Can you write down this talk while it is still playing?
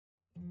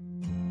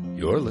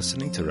You're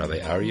listening to Rabbi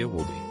Aryeh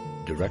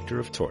Wolbe, Director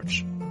of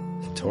Torch,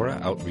 the Torah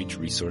Outreach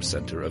Resource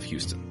Center of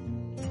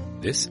Houston.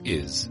 This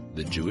is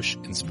the Jewish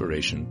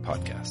Inspiration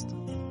Podcast.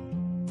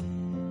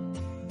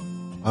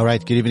 All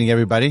right, good evening,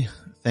 everybody.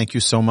 Thank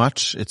you so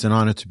much. It's an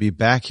honor to be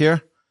back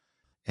here.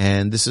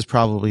 And this is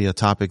probably a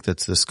topic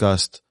that's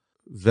discussed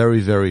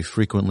very, very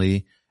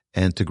frequently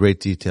and to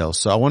great detail.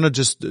 So I want to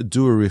just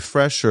do a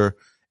refresher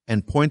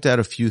and point out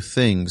a few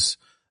things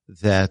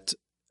that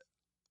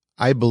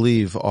I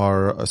believe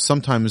are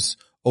sometimes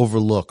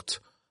overlooked,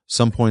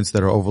 some points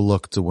that are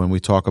overlooked when we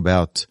talk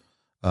about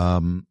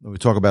tefillah,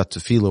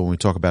 when we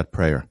talk about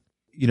prayer.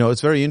 You know,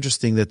 it's very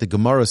interesting that the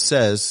Gemara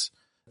says,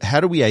 how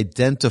do we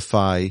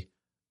identify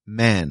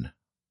man?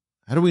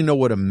 How do we know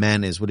what a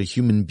man is, what a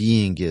human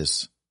being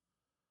is?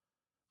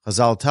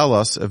 Chazal tell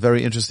us a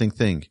very interesting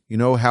thing. You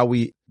know how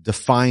we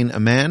define a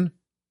man?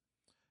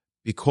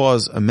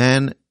 Because a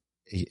man,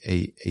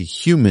 a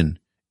human,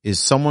 is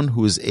someone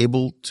who is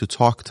able to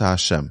talk to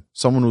Hashem,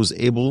 someone who is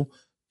able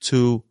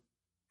to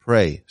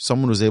pray,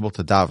 someone who is able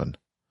to daven.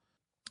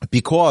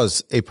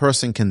 Because a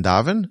person can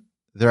daven,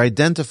 they're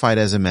identified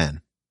as a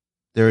man.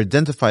 They're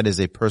identified as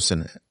a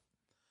person.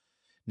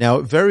 Now,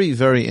 very,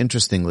 very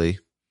interestingly,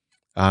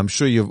 I'm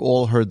sure you've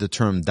all heard the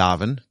term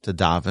daven, to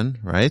daven,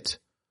 right?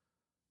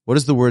 What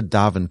does the word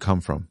daven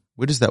come from?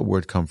 Where does that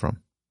word come from?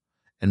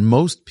 And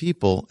most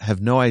people have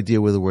no idea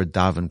where the word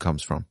daven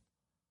comes from.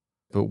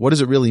 But what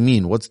does it really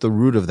mean? What's the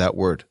root of that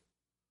word?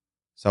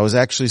 So I was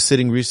actually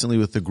sitting recently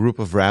with a group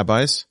of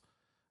rabbis,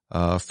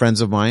 friends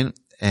of mine,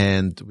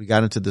 and we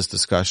got into this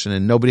discussion,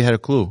 and nobody had a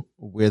clue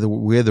where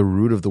the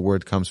root of the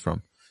word comes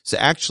from. So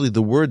actually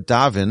the word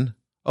daven,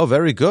 oh,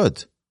 very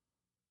good.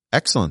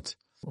 Excellent.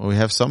 Well, we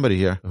have somebody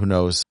here who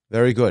knows.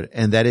 Very good.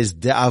 And that is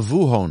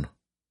de'avuhon.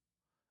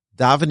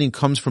 Davening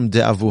comes from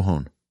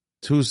de'avuhon.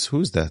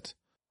 Who's that?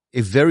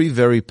 A very,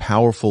 very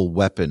powerful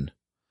weapon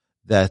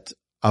that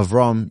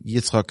Avram,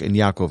 Yitzchak, and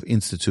Yaakov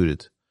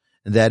instituted.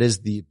 And that is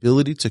the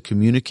ability to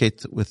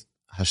communicate with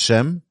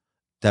Hashem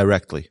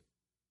directly.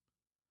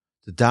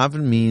 The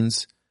daven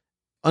means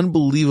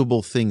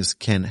unbelievable things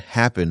can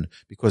happen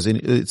because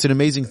it's an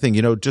amazing thing.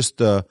 You know,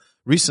 just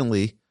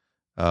recently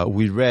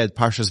we read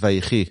Parshas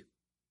Vayechi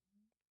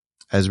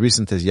as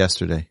recent as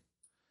yesterday.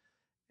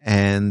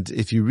 And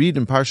if you read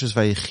in Parshas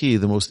Vayechi,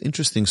 the most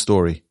interesting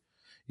story,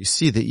 you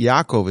see that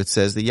Yaakov, it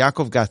says that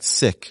Yaakov got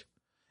sick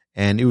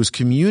and it was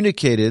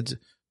communicated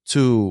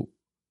to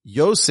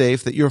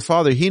Yosef that your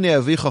father, Hine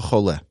Avicha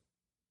Choleh.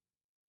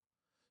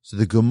 So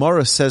the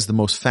Gemara says the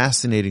most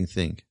fascinating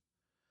thing,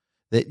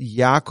 that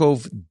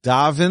Yaakov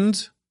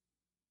davened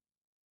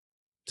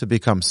to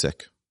become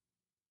sick.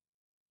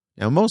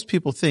 Now most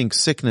people think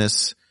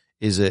sickness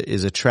is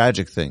a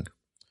tragic thing,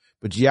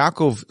 but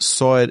Yaakov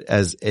saw it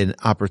as an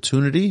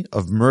opportunity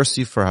of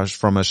mercy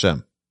from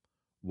Hashem.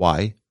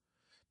 Why?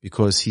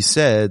 Because he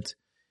said,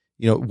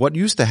 you know, what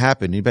used to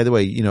happen, and by the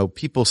way, you know,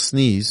 people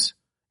sneeze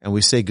and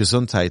we say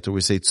gesundheit, or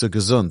we say zu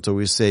gesund, or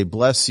we say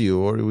bless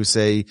you, or we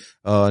say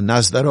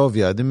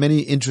nazdarovia. There are many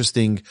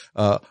interesting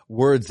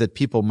words that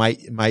people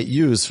might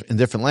use in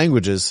different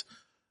languages.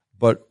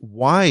 But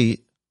why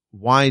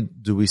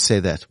do we say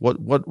that?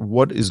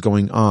 What is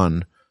going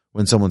on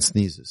when someone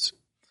sneezes?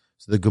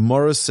 So the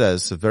Gemara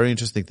says a very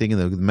interesting thing,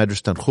 and the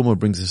Medrash Tanchuma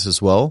brings this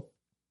as well,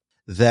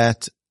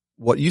 that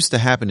what used to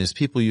happen is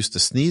people used to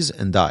sneeze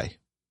and die.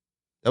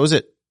 That was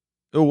it.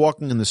 They were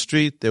walking in the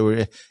street, they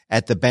were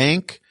at the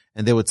bank,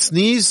 and they would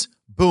sneeze,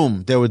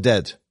 boom, they were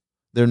dead.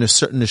 Their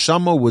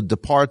neshama would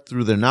depart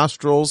through their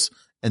nostrils,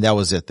 and that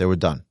was it. They were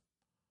done.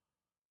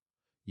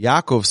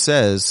 Yaakov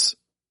says,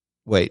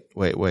 wait.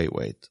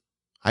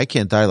 I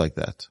can't die like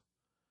that.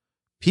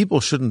 People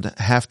shouldn't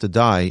have to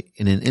die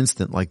in an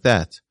instant like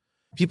that.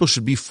 People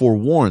should be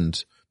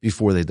forewarned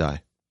before they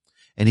die.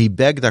 And he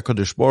begged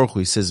HaKadosh Baruch Hu,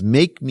 he says,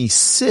 make me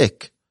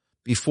sick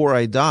before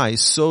I die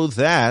so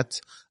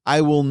that I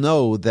will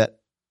know that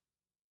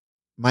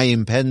my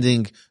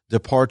impending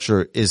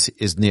departure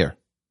is near,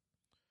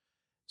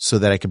 so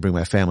that I can bring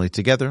my family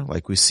together.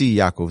 Like we see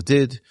Yaakov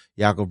did.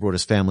 Yaakov brought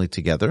his family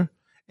together,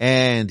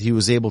 and he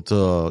was able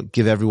to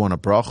give everyone a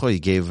bracha. He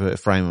gave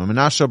Ephraim and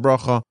Manasseh a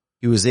bracha.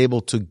 He was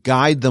able to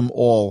guide them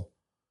all.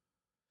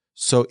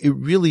 So it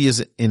really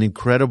is an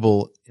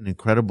incredible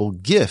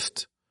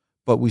gift.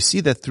 But we see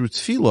that through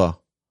tefillah,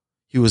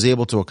 he was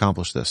able to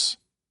accomplish this.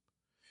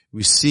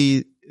 We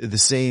see the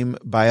same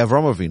by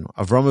Avram Avinu.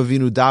 Avram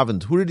Avinu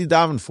davened. Who did he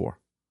daven for?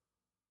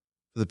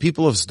 For the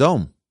people of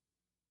Sodom.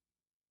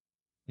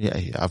 Yeah,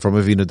 Avram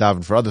Avinu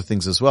davened for other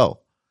things as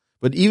well.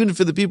 But even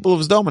for the people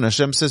of Sodom, and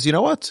Hashem says, you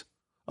know what?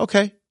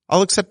 Okay,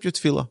 I'll accept your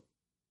tefillah.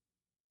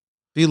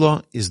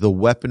 Tefillah is the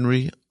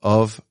weaponry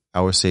of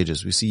our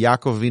sages. We see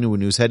Yaakov Avinu, when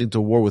he was heading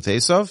to war with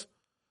Esav,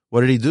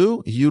 what did he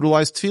do? He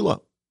utilized tefillah.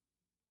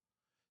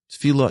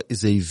 Tefillah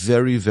is a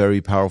very,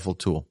 very powerful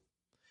tool.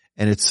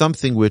 And it's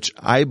something which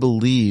I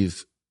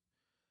believe,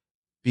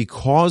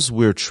 because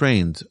we're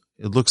trained,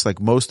 it looks like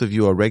most of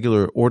you are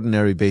regular,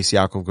 ordinary Beis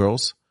Yaakov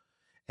girls.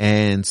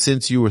 And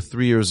since you were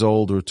 3 years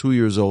old or 2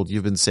 years old,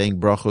 you've been saying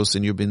brachos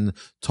and you've been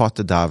taught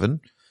to daven.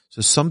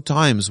 So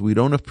sometimes we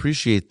don't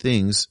appreciate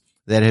things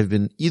that have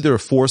been either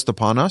forced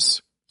upon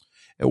us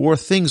or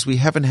things we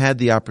haven't had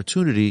the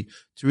opportunity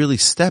to really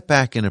step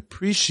back and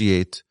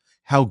appreciate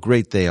how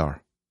great they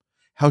are,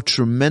 how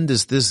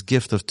tremendous this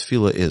gift of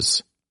tefillah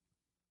is.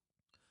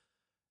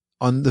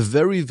 On the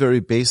very,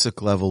 very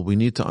basic level, we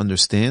need to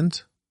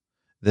understand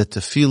that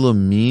tefillah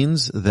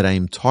means that I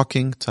am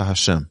talking to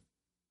Hashem.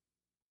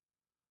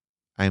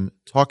 I'm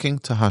talking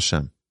to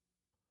Hashem.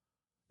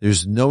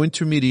 There's no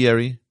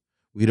intermediary.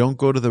 We don't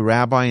go to the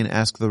rabbi and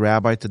ask the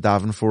rabbi to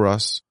daven for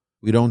us.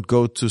 We don't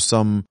go to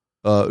some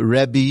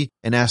Rebbe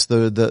and ask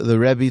the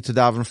Rebbe to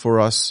daven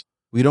for us.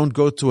 We don't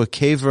go to a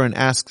caver and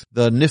ask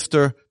the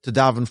nifter to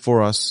daven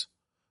for us.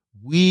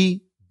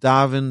 We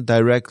daven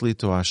directly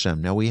to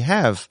Hashem. Now we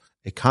have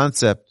a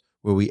concept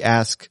where we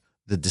ask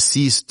the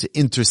deceased to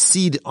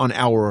intercede on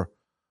our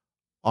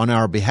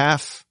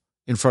behalf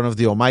in front of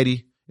the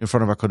Almighty, in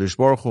front of HaKadosh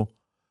Baruch Hu,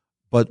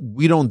 but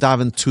we don't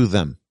daven to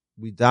them.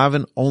 We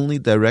daven only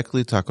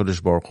directly to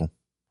HaKadosh Baruch Hu.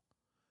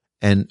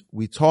 And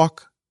we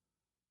talk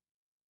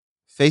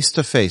face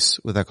to face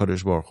with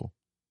HaKadosh Baruch Hu.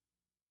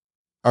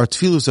 Our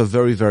tefillahs are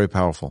very, very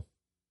powerful.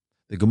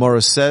 The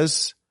Gemara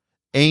says,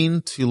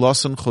 Ein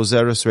tfilasan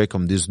choseres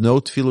rekom. There's no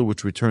tefillah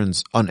which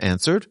returns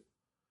unanswered.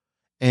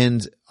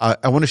 And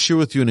I want to share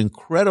with you an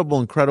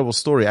incredible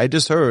story. I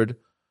just heard,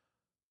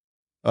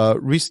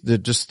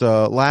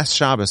 last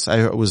Shabbos,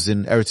 I was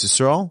in Eretz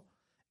Yisrael,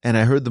 and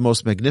I heard the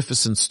most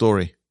magnificent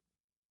story.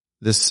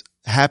 This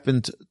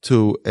happened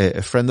to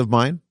a friend of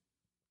mine,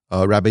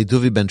 Rabbi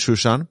Duvi Ben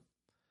Shushan,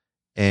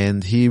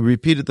 and he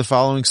repeated the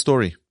following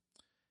story.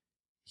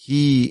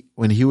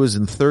 When he was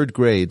in third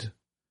grade,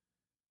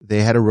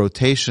 they had a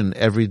rotation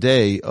every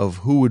day of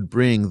who would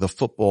bring the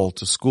football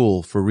to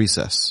school for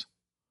recess.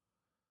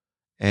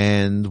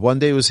 And one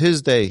day was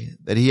his day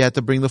that he had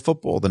to bring the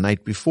football. The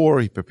night before,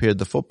 he prepared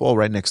the football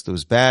right next to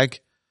his bag.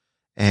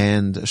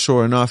 And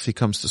sure enough, he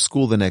comes to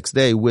school the next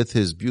day with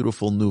his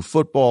beautiful new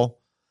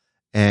football.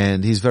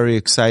 And he's very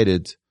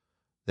excited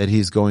that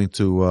he's going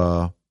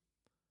to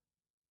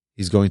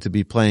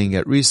be playing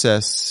at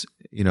recess,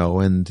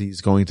 and he's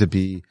going to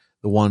be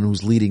the one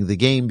who's leading the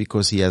game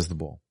because he has the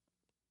ball.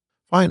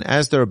 Fine.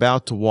 As they're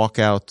about to run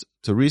out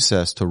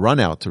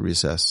to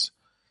recess,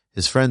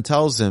 his friend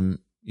tells him,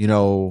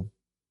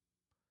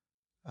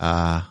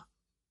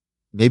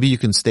 maybe you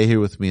can stay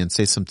here with me and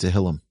say some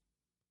Tehillim.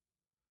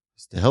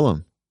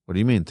 Tehillim? What do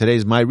you mean?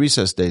 Today's my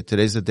recess day.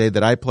 Today's the day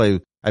that I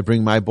play. I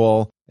bring my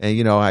ball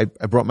and, I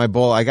brought my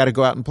ball. I got to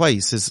go out and play.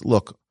 He says,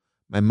 look,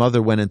 my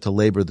mother went into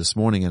labor this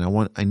morning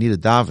and I need a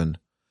daven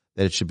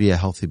that it should be a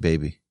healthy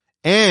baby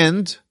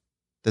and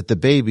that the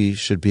baby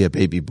should be a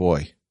baby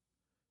boy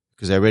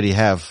because I already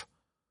have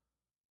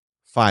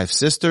 5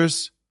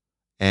 sisters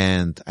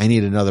and I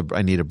need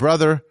a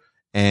brother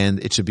and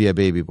it should be a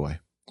baby boy.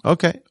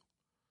 Okay.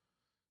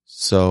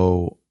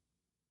 So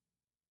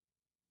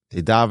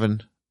they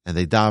daven and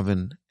they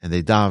daven and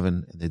they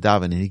daven and they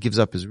daven and he gives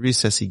up his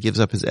recess. He gives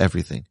up his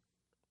everything.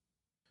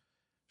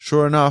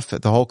 Sure enough,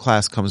 the whole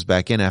class comes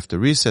back in after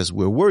recess.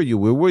 Where were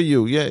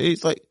you? Yeah. He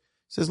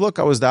says, look,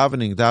 I was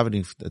davening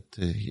that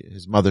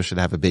his mother should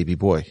have a baby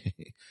boy.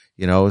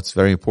 It's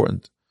very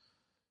important.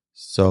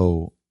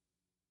 So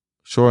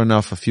sure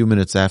enough, a few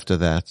minutes after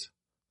that,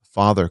 the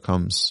father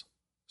comes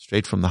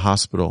straight from the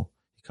hospital.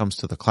 He comes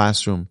to the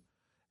classroom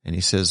and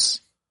he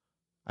says,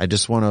 I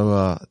just want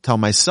to tell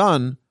my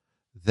son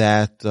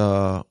that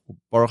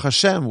Baruch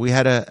Hashem, we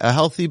had a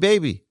healthy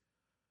baby.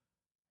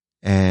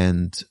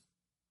 And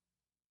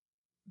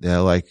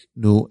they're like,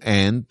 no,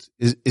 and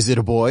is it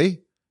a boy? He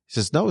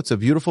says, no, it's a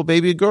beautiful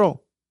baby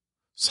girl.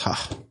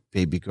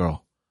 Baby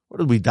girl. What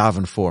did we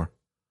daven for?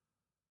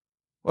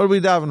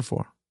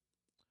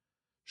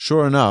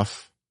 Sure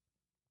enough,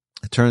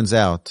 it turns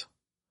out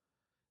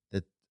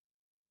that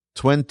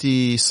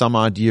 20 some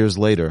odd years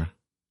later,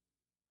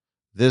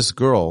 this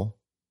girl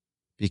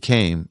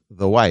became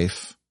the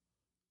wife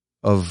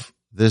of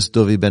this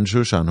Duvi Ben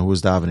Shushan who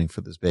was davening for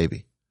this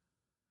baby.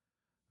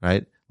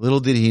 Right? Little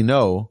did he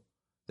know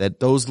that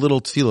those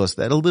little tefillos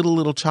that a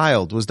little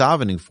child was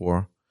davening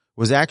for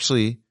was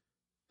actually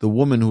the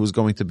woman who was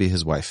going to be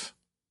his wife.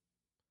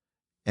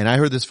 And I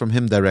heard this from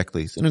him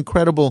directly. It's an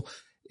incredible,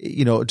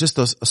 just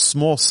a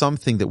small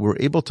something that we're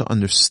able to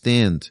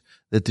understand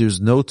that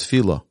there's no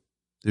tefillah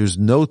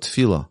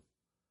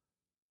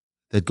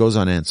that goes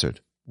unanswered.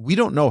 We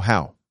don't know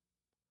how.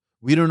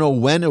 We don't know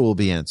when it will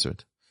be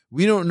answered.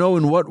 We don't know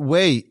in what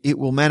way it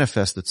will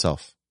manifest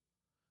itself.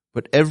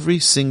 But every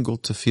single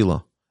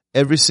tefillah,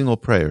 every single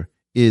prayer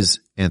is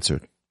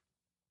answered.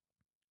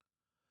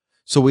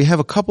 So we have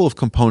a couple of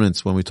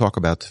components when we talk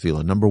about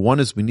tefillah. Number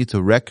one is we need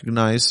to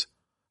recognize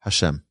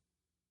Hashem.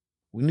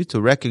 We need to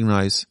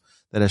recognize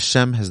that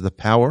Hashem has the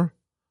power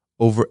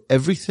over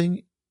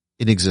everything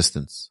in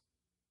existence.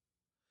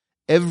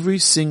 Every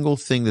single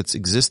thing that's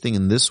existing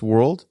in this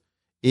world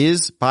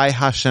is by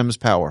Hashem's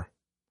power.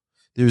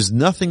 There's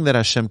nothing that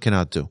Hashem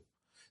cannot do.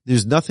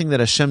 There's nothing that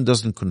Hashem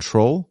doesn't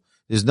control.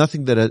 There's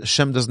nothing that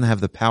Hashem doesn't have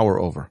the power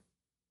over.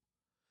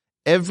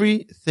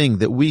 Everything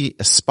that we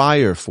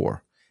aspire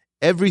for,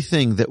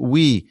 everything that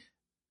we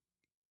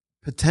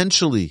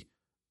potentially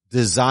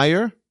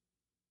desire,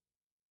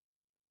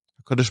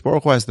 HaKadosh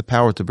Baruch Hu has the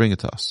power to bring it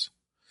to us.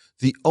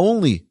 The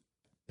only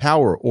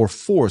power or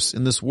force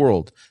in this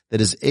world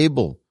that is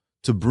able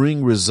to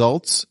bring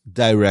results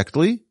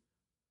directly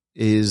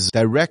is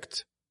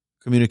direct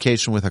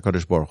communication with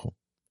HaKadosh Baruch Hu.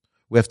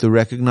 We have to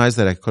recognize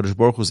that HaKadosh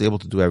Baruch Hu is able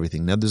to do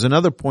everything. Now, there's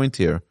another point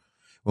here.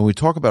 When we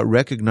talk about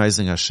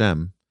recognizing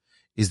Hashem,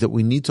 is that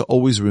we need to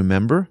always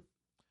remember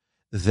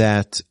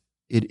that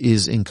it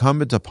is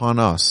incumbent upon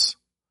us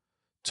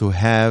to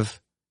have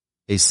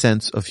a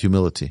sense of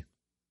humility.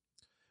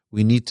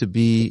 We need to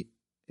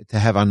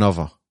have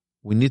anava.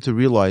 We need to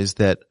realize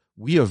that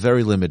we are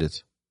very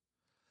limited.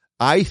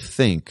 I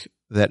think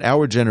that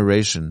our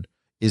generation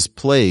is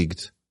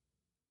plagued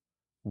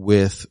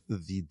with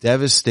the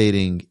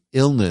devastating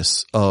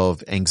illness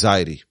of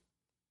anxiety.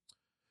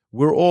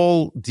 We're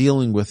all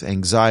dealing with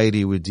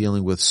anxiety. We're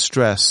dealing with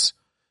stress.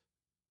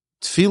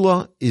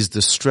 Tefillah is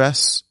the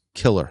stress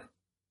killer.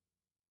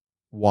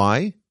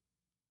 Why?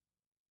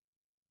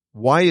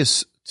 Why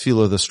is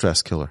tefillah the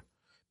stress killer?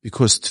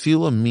 Because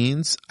tefillah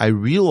means I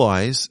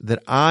realize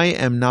that I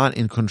am not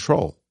in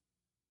control.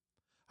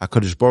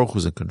 HaKadosh Baruch Hu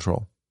is in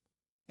control.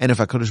 And if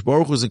HaKadosh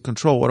Baruch Hu is in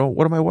control,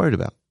 what am I worried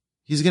about?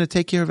 He's going to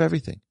take care of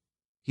everything.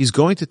 He's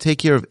going to take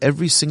care of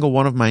every single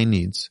one of my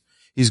needs.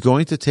 He's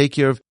going to take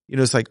care of,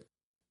 it's like,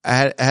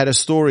 I had a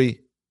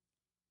story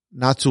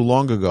not too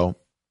long ago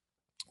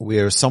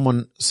where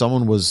someone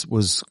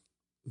was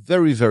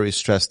very, very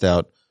stressed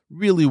out,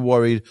 really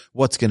worried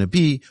what's going to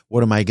be,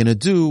 what am I going to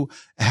do,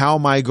 how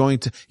am I going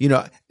to,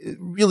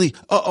 really,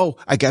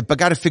 I got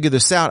to figure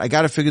this out. I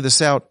got to figure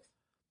this out.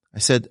 I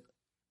said,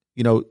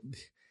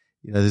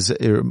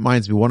 it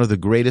reminds me one of the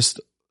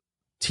greatest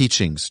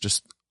teachings.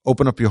 Just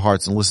open up your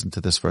hearts and listen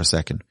to this for a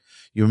second.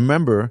 You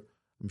remember,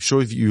 I'm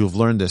sure you've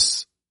learned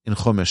this in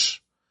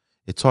Chumash.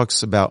 It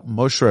talks about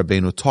Moshe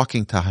Rabbeinu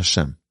talking to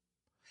Hashem.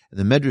 And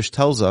the Medrash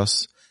tells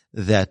us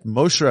that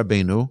Moshe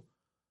Rabbeinu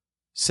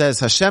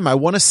says, Hashem, I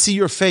want to see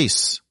your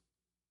face.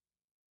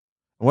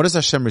 And what does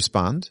Hashem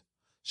respond?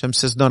 Hashem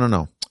says,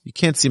 no. You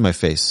can't see my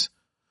face.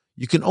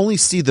 You can only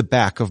see the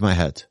back of my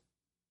head.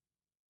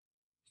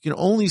 You can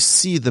only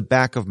see the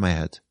back of my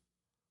head.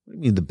 What do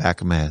you mean the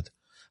back of my head?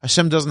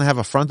 Hashem doesn't have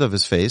a front of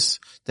his face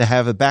to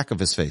have a back of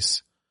his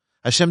face.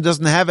 Hashem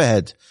doesn't have a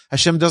head.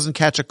 Hashem doesn't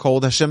catch a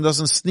cold. Hashem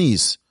doesn't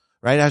sneeze.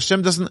 Right?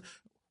 Hashem doesn't,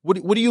 what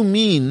do you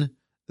mean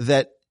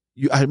that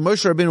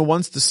Moshe Rabbeinu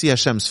wants to see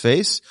Hashem's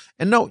face?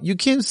 And no, you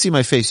can't see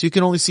my face. You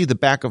can only see the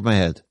back of my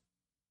head.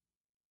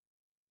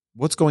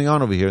 What's going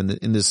on over here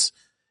in this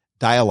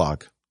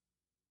dialogue?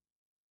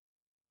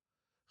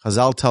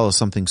 Chazal tell us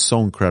something so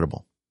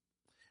incredible.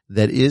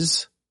 That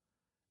is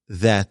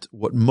that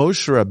what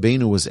Moshe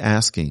Rabbeinu was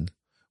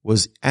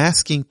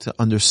asking to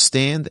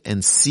understand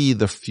and see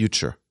the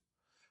future.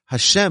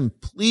 Hashem,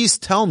 please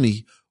tell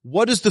me,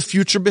 what does the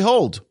future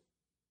behold?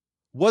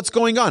 What's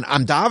going on?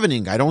 I'm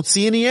davening. I don't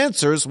see any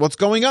answers. What's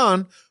going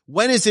on?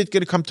 When is it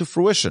going to come to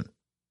fruition?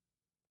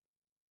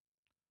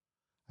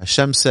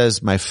 Hashem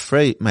says, my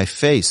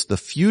face, the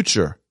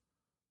future,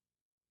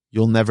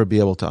 you'll never be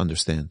able to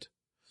understand.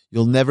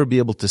 You'll never be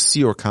able to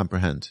see or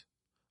comprehend.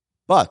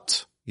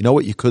 But, you know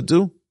what you could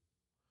do?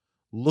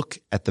 Look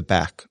at the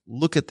back.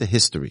 Look at the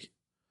history.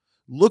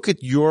 Look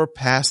at your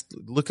past.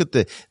 Look at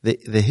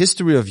the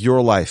history of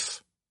your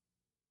life.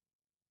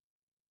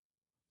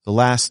 The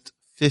last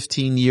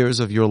 15 years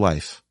of your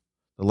life,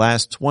 the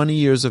last 20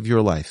 years of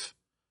your life,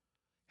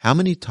 how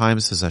many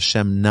times has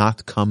Hashem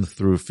not come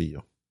through for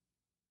you?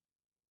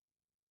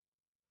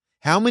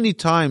 How many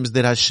times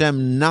did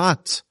Hashem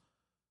not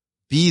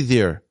be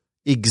there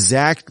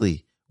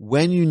exactly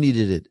when you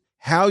needed it,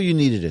 how you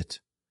needed it,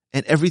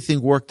 and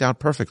everything worked out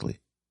perfectly?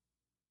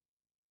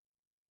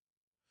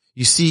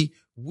 You see,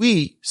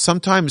 we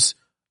sometimes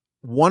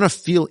want to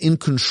feel in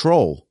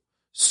control,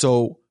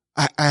 so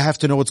I have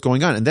to know what's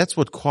going on. And that's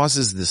what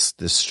causes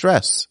this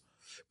stress.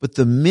 But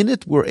the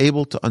minute we're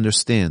able to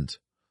understand,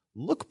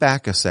 look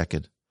back a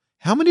second.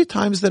 How many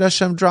times did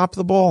Hashem drop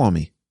the ball on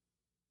me?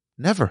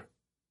 Never.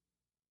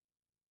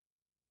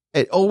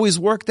 It always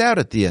worked out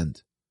at the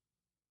end.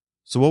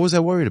 So what was I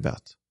worried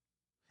about?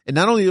 And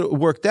not only it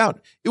worked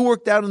out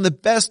in the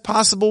best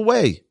possible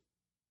way.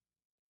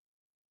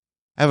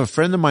 I have a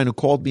friend of mine who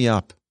called me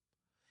up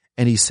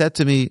and he said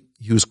to me,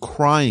 he was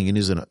crying and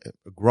he's a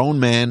grown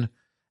man.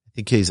 I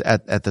think he's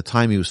at the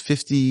time he was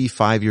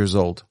 55 years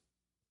old.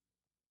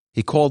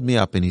 He called me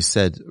up and he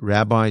said,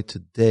 Rabbi,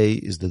 today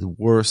is the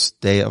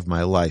worst day of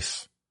my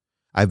life.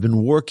 I've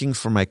been working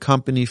for my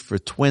company for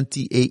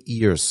 28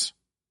 years.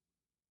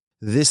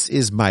 This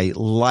is my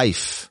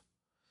life.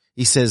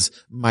 He says,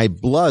 my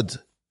blood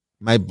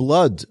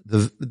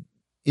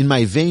in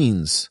my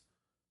veins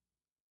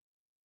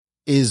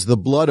is the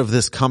blood of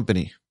this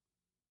company.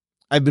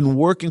 I've been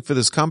working for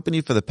this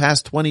company for the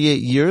past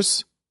 28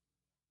 years.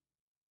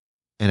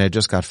 And I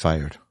just got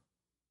fired.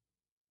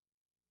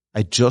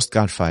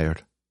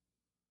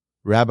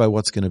 Rabbi,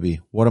 what's going to be?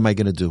 What am I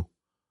going to do?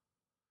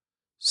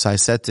 So I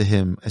said to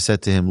him,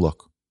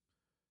 look,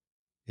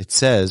 it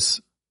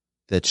says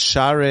that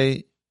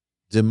Share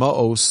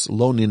Demaos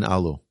Lonin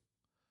Alu.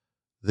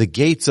 The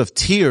gates of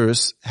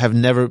tears have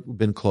never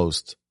been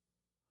closed.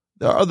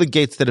 There are other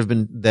gates that have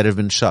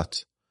been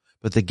shut.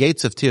 But the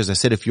gates of tears, I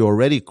said, if you're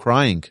already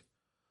crying,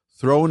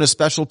 throw in a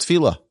special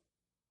tefillah.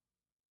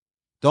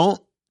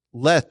 Don't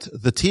let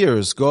the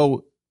tears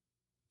go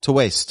to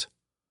waste.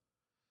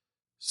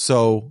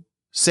 So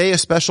say a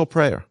special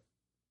prayer.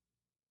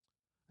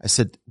 I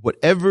said,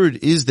 whatever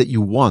it is that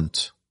you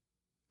want,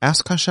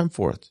 ask Hashem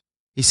for it.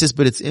 He says,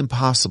 but it's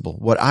impossible.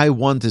 What I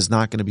want is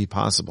not going to be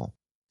possible.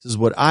 He says,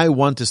 what I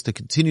want is to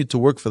continue to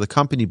work for the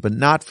company, but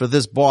not for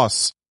this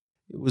boss.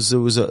 It was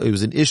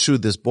an issue.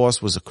 This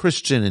boss was a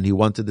Christian and he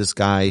wanted this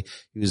guy.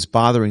 He was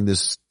bothering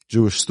this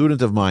Jewish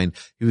student of mine.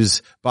 He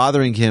was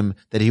bothering him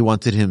that he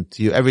wanted him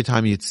to, every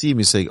time he'd see him,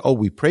 he'd say, oh,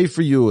 we pray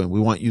for you and we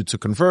want you to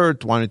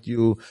convert, wanted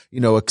you,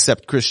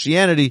 accept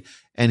Christianity.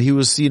 And he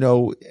was,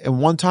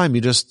 and one time he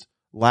just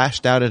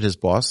lashed out at his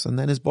boss and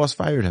then his boss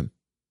fired him.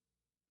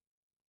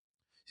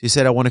 He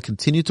said, I want to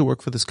continue to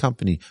work for this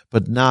company,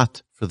 but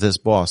not for this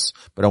boss,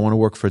 but I want to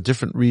work for a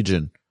different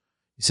region.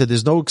 He said,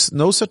 there's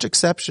no such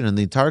exception in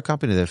the entire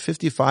company. There are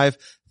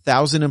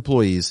 55,000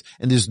 employees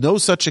and there's no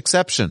such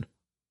exception.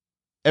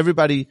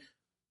 Everybody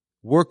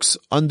works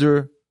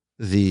under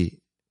the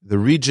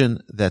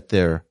region that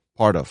they're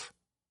part of.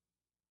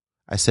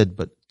 I said,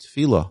 but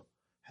tefillah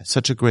has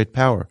such a great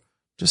power.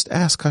 Just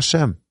ask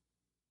Hashem.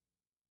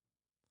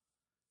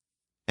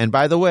 And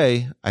by the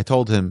way, I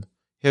told him,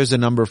 here's a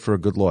number for a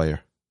good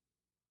lawyer.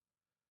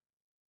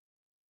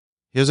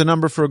 Here's a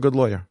number for a good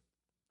lawyer.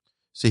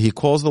 So he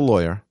calls the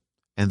lawyer,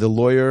 and the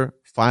lawyer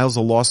files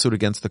a lawsuit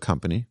against the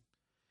company,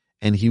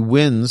 and he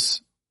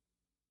wins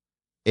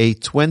a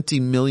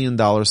 $20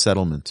 million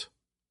settlement.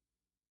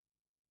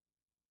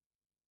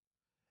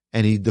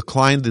 And he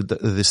declined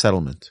the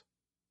settlement.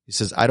 He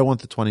says, I don't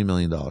want the $20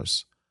 million.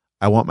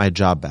 I want my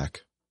job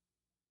back.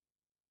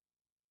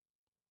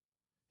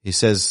 He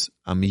says,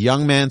 I'm a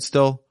young man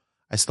still.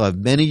 I still have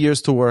many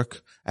years to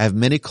work. I have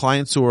many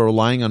clients who are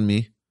relying on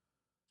me.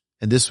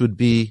 And this would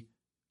be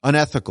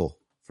unethical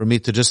for me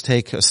to just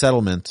take a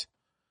settlement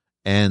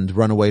and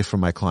run away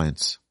from my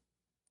clients.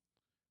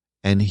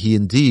 And he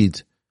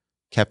indeed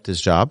kept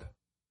his job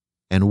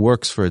and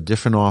works for a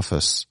different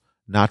office,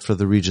 not for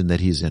the region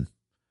that he's in.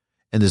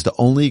 And is the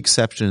only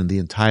exception in the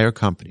entire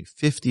company,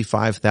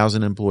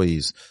 55,000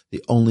 employees,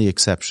 the only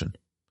exception.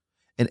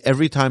 And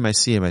every time I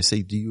see him, I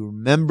say, do you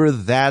remember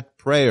that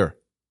prayer?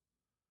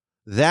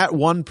 That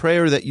one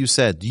prayer that you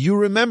said, do you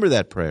remember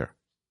that prayer?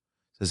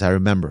 He says, I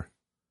remember.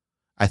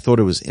 I thought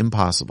it was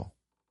impossible.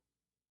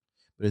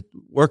 But it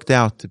worked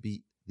out to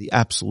be the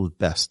absolute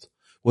best.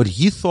 What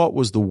he thought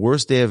was the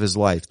worst day of his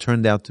life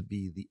turned out to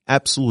be the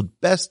absolute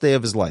best day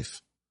of his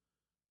life.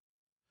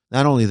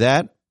 Not only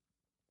that,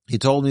 he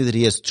told me that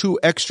he has 2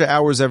 extra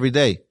hours every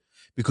day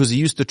because he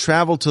used to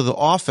travel to the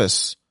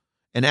office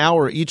an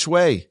hour each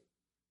way.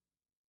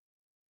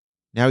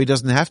 Now he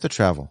doesn't have to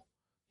travel.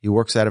 He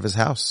works out of his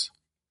house.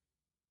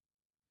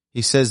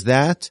 He says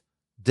that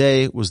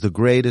day was the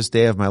greatest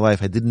day of my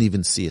life. I didn't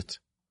even see it.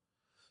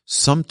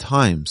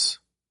 Sometimes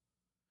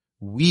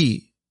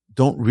we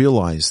don't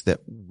realize that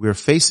we're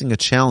facing a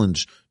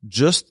challenge,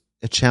 just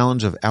a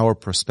challenge of our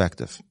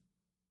perspective.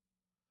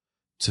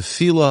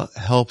 Tefillah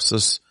helps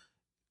us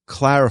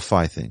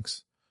clarify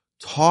things.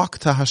 Talk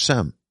to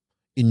Hashem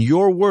in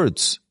your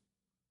words.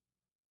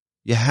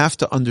 You have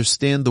to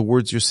understand the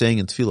words you're saying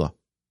in tefillah.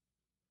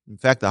 In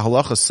fact, the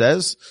halacha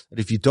says that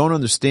if you don't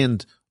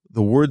understand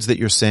the words that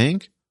you're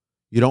saying,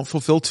 you don't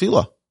fulfill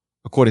tefillah,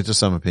 according to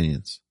some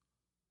opinions.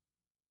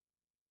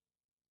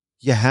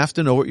 You have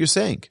to know what you're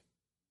saying.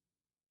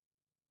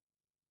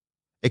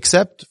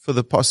 Except for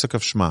the pasuk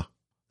of Shema.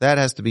 That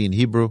has to be in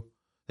Hebrew.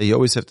 That you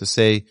always have to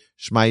say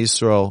Shema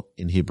Yisrael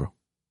in Hebrew.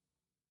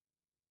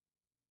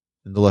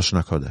 In the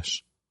Lashon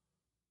HaKodesh.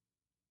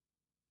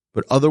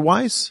 But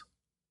otherwise,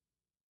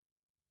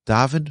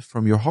 daven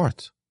from your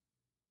heart.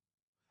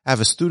 I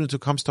have a student who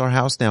comes to our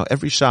house now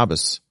every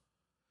Shabbos,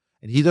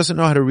 and he doesn't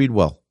know how to read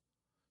well.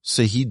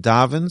 So he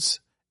davens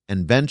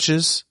and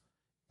benches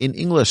in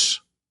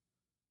English.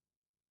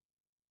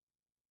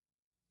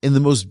 In the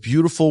most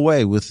beautiful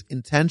way, with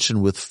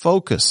intention, with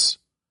focus.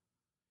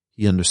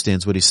 He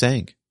understands what he's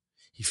saying.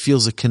 He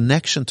feels a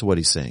connection to what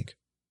he's saying.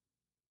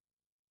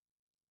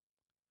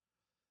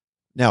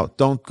 Now,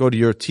 don't go to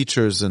your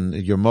teachers and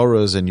your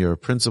moras and your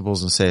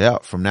principals and say,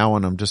 from now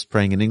on I'm just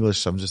praying in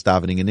English, I'm just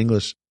davening in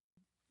English.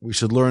 We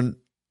should learn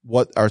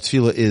what our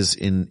tefillah is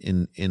in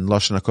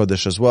Lashon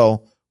HaKodesh as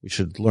well. We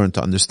should learn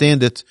to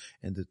understand it,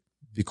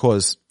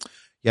 because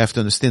you have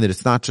to understand that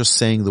it's not just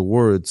saying the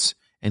words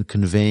and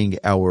conveying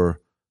our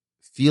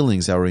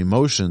feelings, our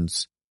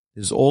emotions.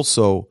 There's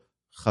also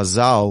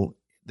Chazal,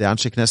 the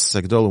Anshe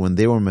Knesset Agdola, when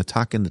they were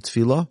metaken the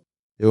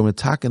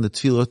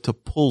tefillah to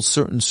pull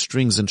certain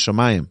strings in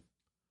Shamayim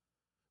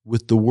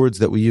with the words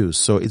that we use.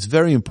 So it's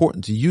very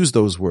important to use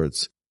those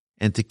words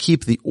and to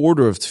keep the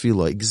order of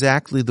tefillah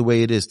exactly the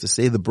way it is, to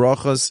say the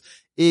brachas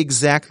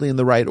exactly in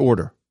the right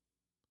order.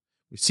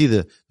 We see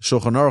the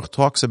Shulchan Aruch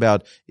talks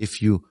about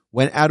if you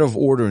went out of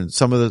order in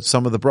some of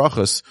the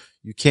brachas,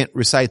 you can't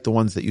recite the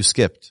ones that you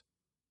skipped.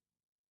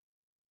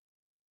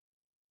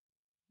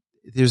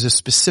 There's a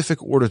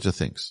specific order to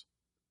things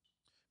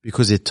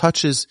because it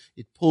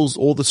pulls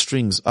all the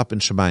strings up in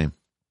Shemayim.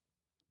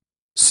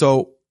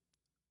 So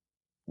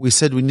we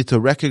said we need to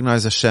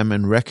recognize Hashem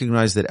and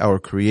recognize that our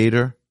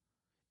Creator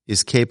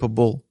is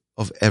capable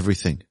of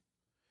everything.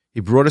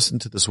 He brought us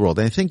into this world.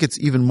 And I think it's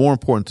even more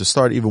important to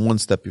start even one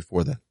step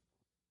before that.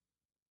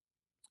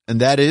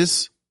 And that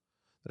is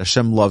that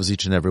Hashem loves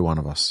each and every one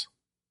of us.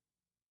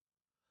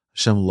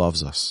 Hashem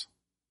loves us.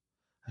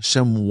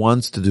 Hashem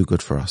wants to do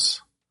good for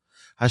us.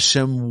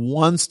 Hashem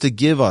wants to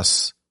give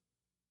us.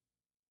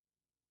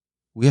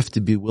 We have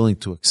to be willing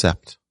to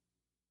accept.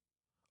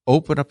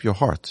 Open up your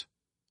heart.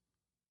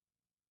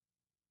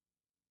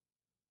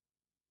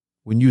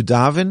 When you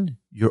daven,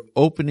 you're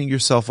opening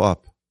yourself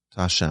up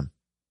to Hashem.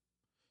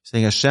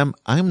 Saying, Hashem,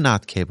 I'm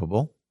not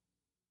capable.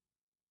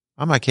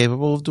 I'm not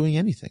capable of doing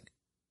anything.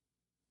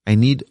 I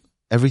need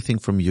everything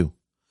from you.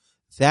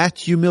 That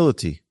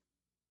humility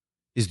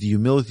is the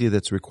humility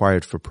that's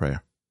required for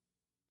prayer.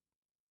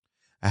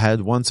 I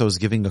was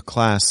giving a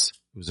class.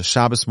 It was a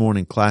Shabbos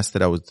morning class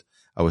that I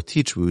would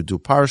teach. We would do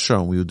parsha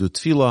and we would do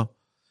tefillah.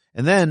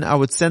 And then I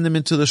would send them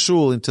into the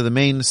shul, into the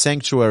main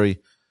sanctuary,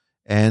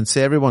 and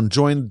say, everyone,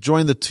 join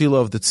the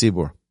tefillah of the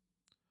tzibur.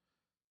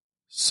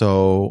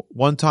 So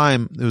one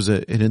time there was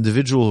an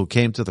individual who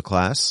came to the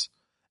class,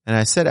 and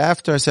I said,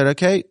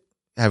 okay,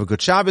 have a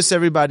good Shabbos,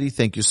 everybody.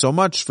 Thank you so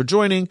much for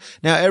joining.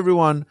 Now,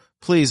 everyone,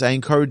 please, I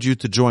encourage you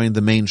to join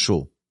the main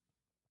shul.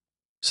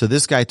 So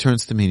this guy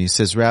turns to me and he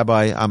says,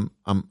 Rabbi,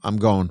 I'm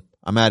going.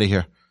 I'm out of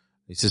here.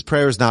 He says,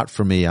 prayer is not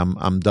for me.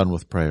 I'm done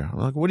with prayer. I'm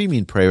like, what do you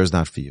mean prayer is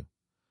not for you?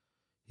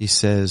 He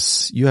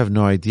says, you have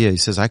no idea. He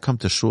says, I come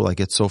to shul, I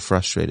get so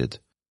frustrated.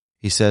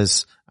 He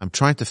says, I'm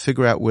trying to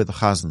figure out where the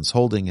chazan's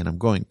holding, and I'm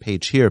going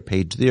page here,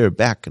 page there,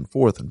 back and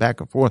forth and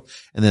back and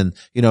forth. And then,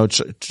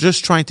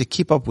 just trying to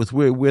keep up with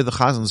where the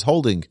chazan's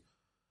holding.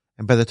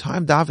 And by the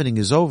time davening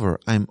is over,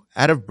 I'm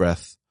out of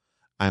breath.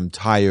 I'm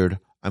tired.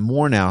 I'm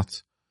worn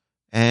out.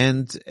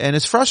 And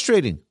it's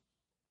frustrating.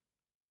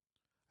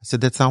 I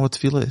said, that's not what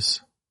tefillah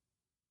is.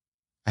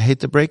 I hate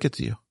to break it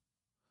to you.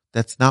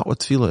 That's not what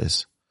tefillah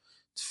is.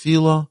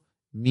 Tefillah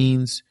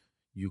means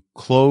you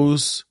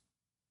close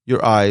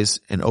your eyes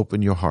and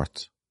open your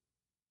heart.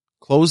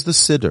 Close the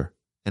siddur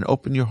and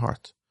open your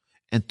heart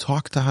and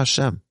talk to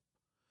Hashem.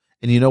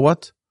 And you know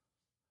what?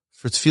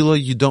 For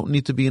tefillah, you don't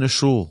need to be in a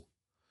shul.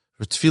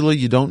 For tefillah,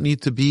 you don't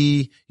need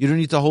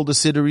to hold a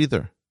siddur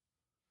either.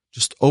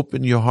 Just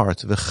open your heart.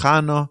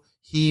 V'chana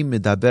hi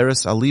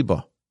medaberes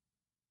aliba.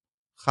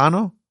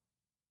 Chana?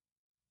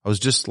 I was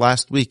just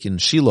last week in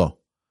Shiloh,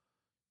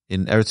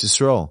 in Eretz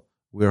Yisrael,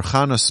 where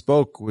Chana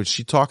spoke, where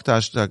she talked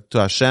to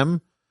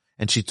Hashem,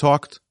 and she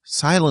talked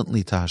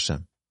silently to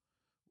Hashem.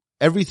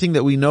 Everything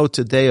that we know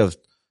today of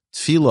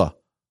tefillah,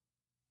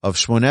 of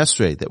Shmon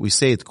Esrei, that we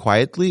say it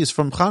quietly, is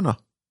from Chana.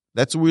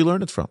 That's where we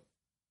learn it from.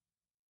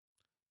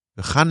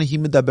 Chana hi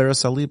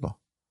medaberes aliba.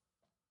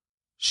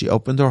 She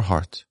opened her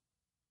heart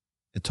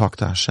and talked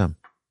to Hashem.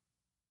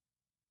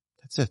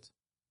 That's it.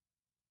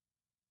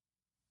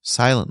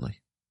 Silently.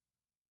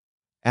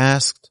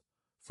 Asked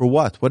for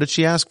what? What did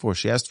she ask for?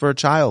 She asked for a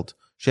child.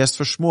 She asked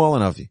for Shmuel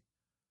and Avi.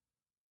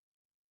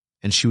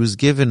 And she was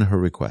given her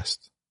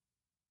request.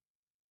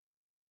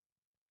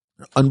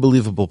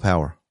 Unbelievable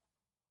power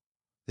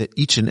that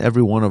each and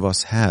every one of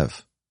us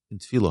have in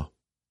tefillah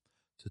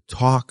to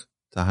talk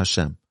to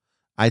Hashem.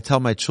 I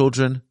tell my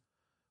children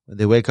when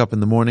they wake up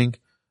in the morning,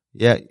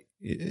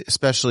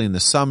 especially in the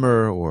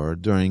summer or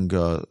during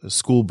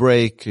school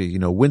break,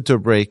 winter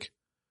break,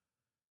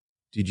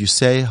 did you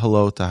say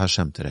hello to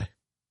Hashem today?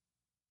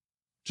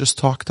 Just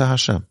talk to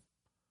Hashem.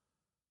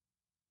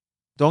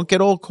 Don't get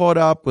all caught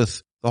up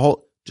with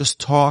just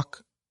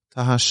talk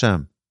to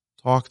Hashem.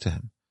 Talk to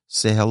Him.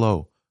 Say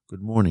hello.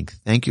 Good morning.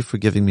 Thank you for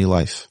giving me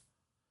life.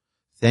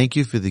 Thank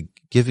you for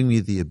giving me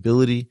the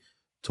ability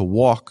to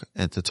walk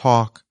and to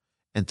talk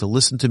and to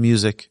listen to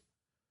music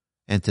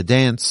and to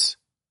dance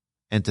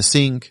and to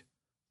sing.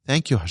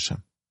 Thank you,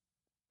 Hashem.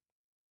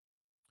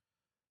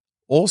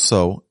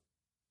 Also,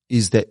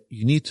 is that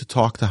you need to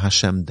talk to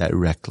Hashem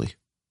directly.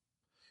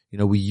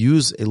 We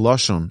use a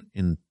lashon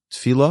in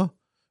tefillah,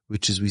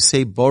 which is we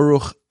say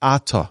Baruch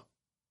Ata.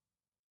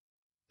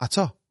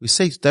 Ata. We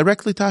say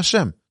directly to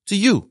Hashem, to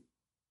you.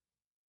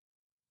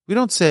 We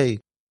don't say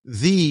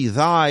thee,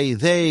 thy,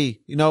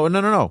 they.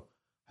 No.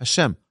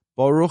 Hashem.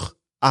 Baruch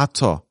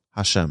Ata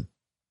Hashem.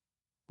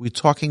 We're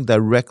talking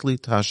directly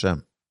to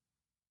Hashem.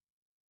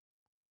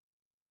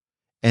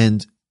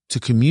 And to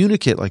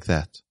communicate like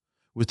that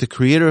with the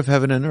Creator of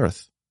heaven and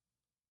earth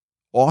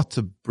ought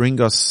to bring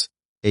us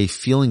a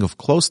feeling of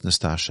closeness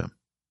to Hashem.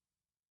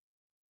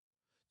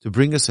 To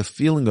bring us a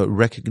feeling of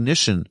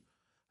recognition,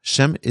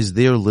 Hashem is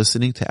there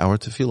listening to our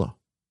tefillah.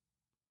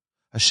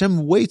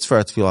 Hashem waits for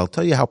our tefillah. I'll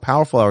tell you how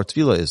powerful our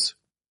tefillah is.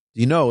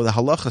 The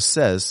halacha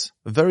says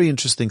a very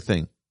interesting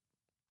thing.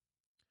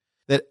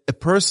 that a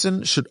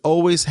person should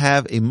always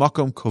have a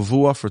makom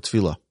kavua for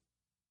tefillah.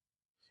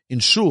 In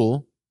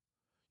shul,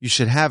 you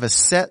should have a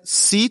set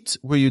seat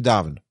where you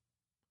daven.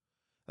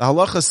 The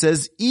halacha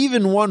says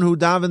even one who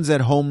davens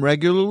at home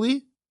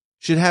regularly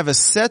should have a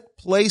set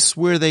place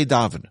where they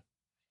daven.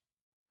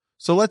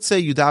 So let's say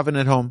you daven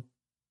at home.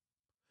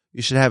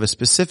 You should have a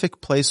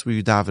specific place where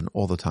you daven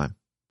all the time.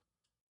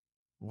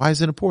 Why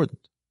is it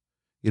important?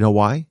 You know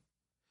why?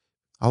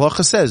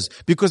 Halacha says,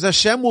 because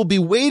Hashem will be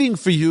waiting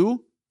for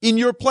you in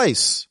your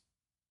place.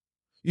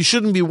 You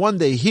shouldn't be one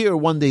day here,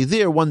 one day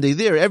there, one day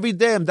there. Every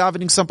day I'm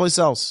davening someplace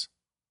else.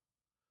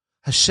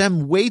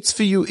 Hashem waits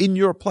for you in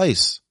your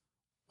place.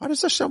 Why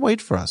does Hashem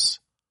wait for us?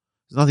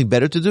 There's nothing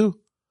better to do.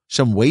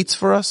 Hashem waits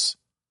for us.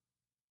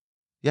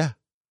 Yeah.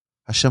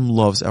 Hashem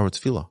loves our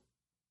tefillah.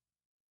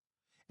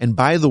 And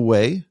by the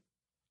way,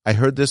 I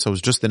heard this, I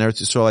was just in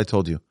Eretz Yisrael, I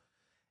told you.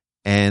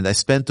 And I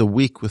spent a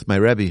week with my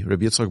Rebbe,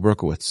 Rabbi Yitzchak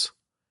Berkowitz.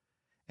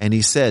 And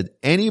he said,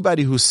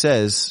 anybody who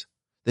says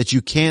that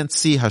you can't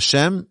see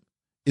Hashem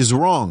is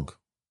wrong.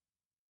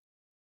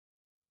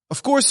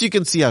 Of course you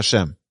can see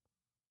Hashem.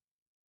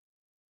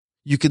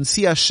 You can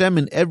see Hashem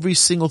in every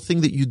single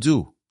thing that you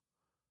do.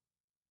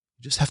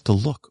 You just have to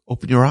look,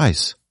 open your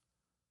eyes.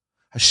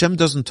 Hashem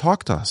doesn't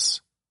talk to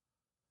us.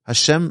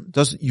 Hashem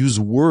doesn't use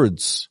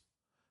words.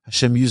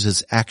 Hashem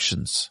uses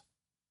actions.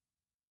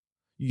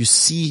 You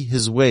see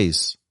His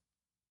ways.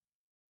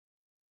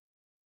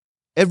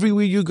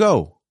 Everywhere you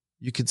go,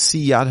 you can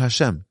see Yad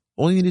Hashem.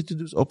 All you need to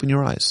do is open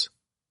your eyes.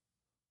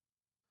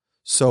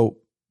 So,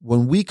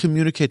 when we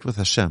communicate with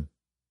Hashem,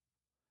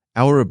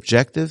 our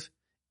objective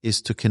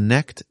is to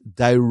connect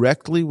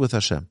directly with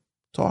Hashem.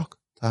 Talk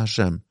to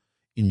Hashem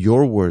in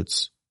your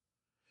words.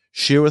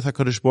 Share with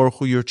HaKadosh Baruch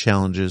Hu your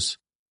challenges.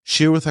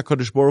 Share with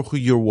HaKadosh Baruch Hu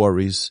your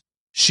worries.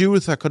 Share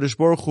with HaKadosh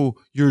Baruch Hu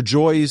your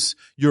joys,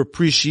 your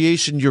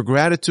appreciation, your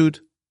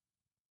gratitude.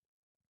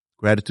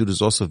 Gratitude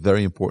is also a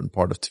very important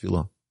part of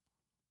tefillah.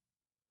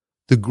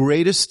 The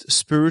greatest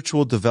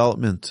spiritual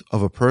development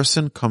of a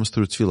person comes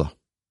through tefillah.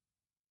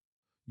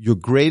 Your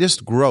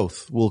greatest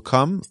growth will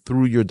come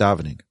through your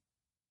davening.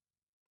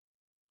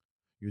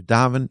 You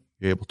daven,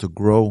 you're able to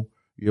grow,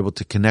 you're able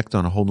to connect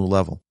on a whole new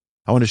level.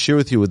 I want to share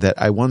with you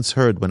that I once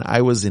heard when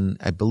I was in,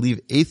 I believe,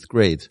 8th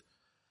grade,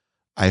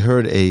 I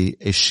heard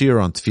a shir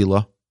on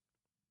tefillah.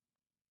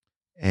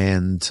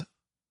 And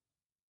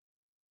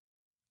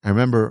I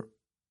remember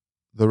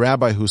the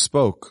rabbi who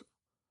spoke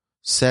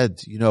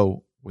said, you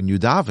know, when you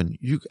daven,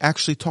 you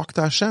actually talk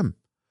to Hashem.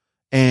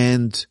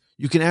 And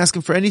you can ask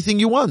Him for anything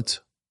you want.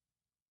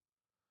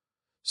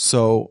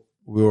 So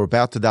we were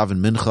about to daven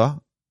mincha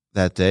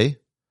that day.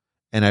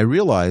 And I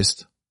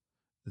realized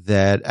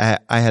that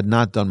I had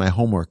not done my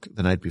homework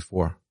the night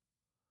before.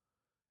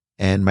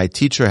 And my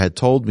teacher had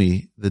told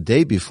me the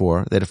day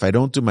before that if I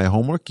don't do my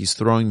homework, he's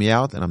throwing me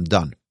out and I'm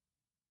done.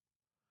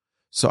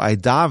 So I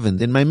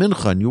davened in my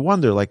mincha, and you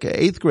wonder, like an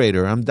 8th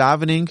grader, I'm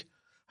davening,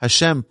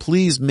 Hashem,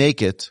 please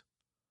make it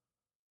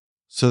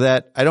so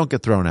that I don't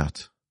get thrown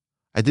out.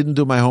 I didn't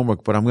do my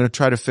homework, but I'm going to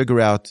try to figure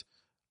out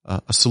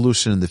a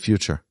solution in the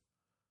future.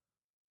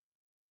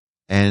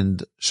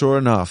 And sure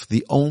enough,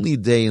 the only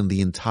day in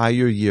the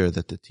entire year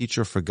that the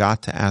teacher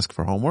forgot to ask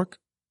for homework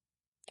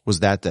was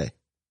that day.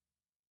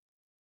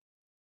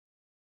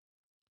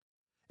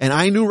 And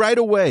I knew right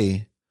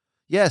away,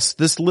 yes,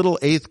 this little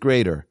 8th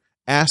grader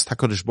asked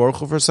HaKadosh Baruch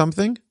Hu for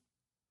something.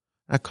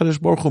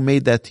 HaKadosh Baruch Hu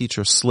made that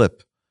teacher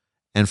slip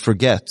and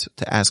forget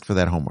to ask for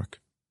that homework.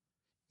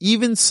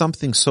 Even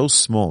something so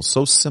small,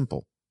 so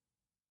simple.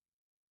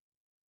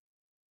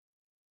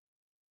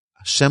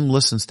 Hashem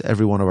listens to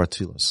every one of our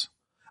tefillos.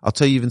 I'll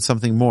tell you even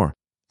something more.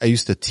 I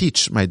used to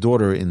teach my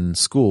daughter in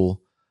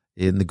school,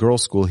 in the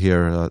girls' school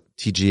here,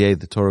 TGA,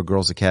 the Torah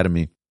Girls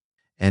Academy.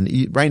 And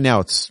right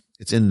now it's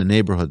in the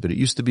neighborhood, but it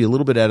used to be a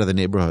little bit out of the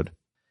neighborhood.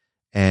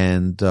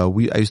 And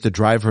I used to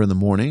drive her in the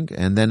morning,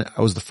 and then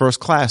I was the first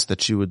class that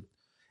she would.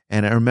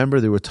 And I remember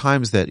there were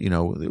times that, you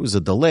know, there was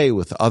a delay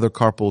with the other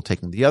carpool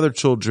taking the other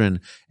children,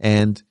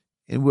 and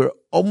we're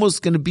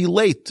almost going to be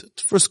late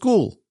for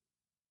school.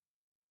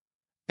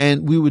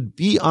 And we would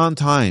be on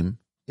time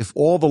if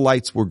all the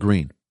lights were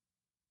green.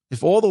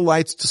 If all the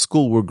lights to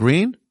school were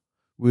green,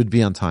 we would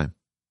be on time.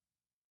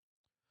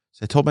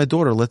 So I told my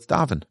daughter, let's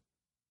daven.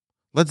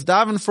 Let's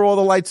daven for all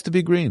the lights to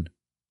be green.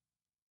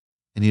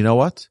 And you know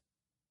what?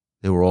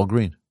 They were all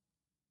green.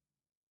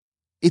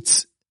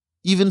 It's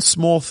even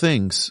small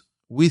things.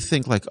 We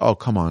think like, oh,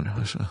 come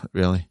on.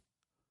 Really?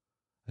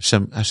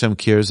 Hashem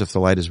cares if the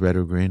light is red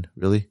or green?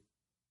 Really?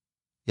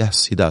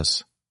 Yes, He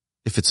does.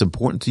 If it's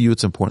important to you,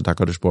 it's important to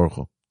HaKadosh Baruch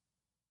Hu.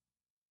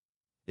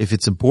 If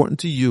it's important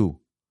to you.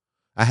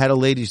 I had a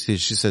lady say,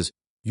 she says,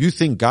 you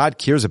think God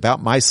cares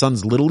about my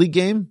son's Little League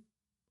game?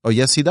 Oh,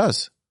 yes, He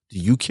does. Do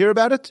you care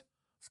about it?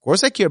 Of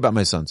course I care about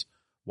my sons.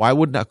 Why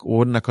wouldn't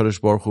HaKadosh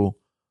Baruch Hu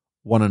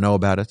want to know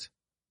about it?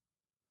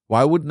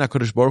 Why wouldn't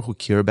HaKadosh Baruch Hu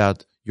care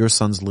about your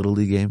son's Little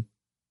League game?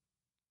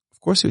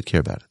 Of course He would care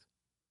about it.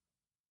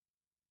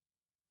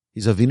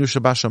 He's Avinu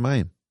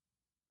Shabashamayim.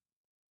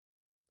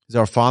 He's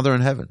our Father in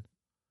heaven.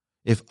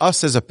 If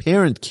us as a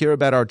parent care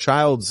about our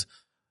child's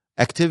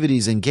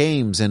activities and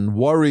games and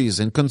worries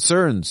and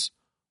concerns.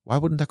 Why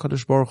wouldn't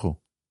HaKadosh Baruch Hu,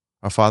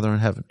 our Father in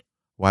heaven,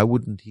 why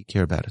wouldn't He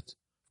care about it?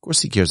 Of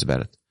course He cares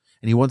about it.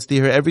 And He wants to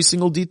hear every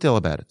single detail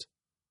about it.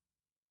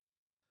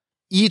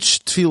 Each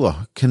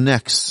tefillah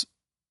connects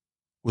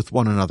with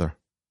one another.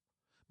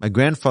 My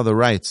grandfather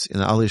writes in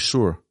the Alei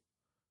Shur,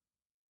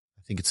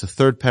 I think it's the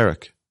third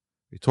parak,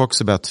 he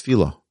talks about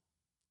tefillah,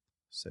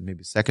 so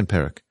maybe second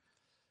parak.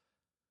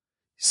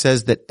 He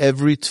says that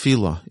every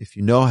tefillah, if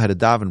you know how to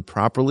daven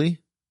properly,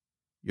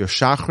 your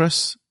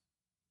shachris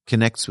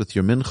connects with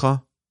your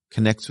mincha,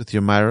 connects with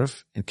your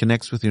ma'ariv, and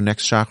connects with your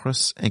next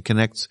shachris, and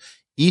connects.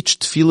 Each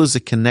tefillah is a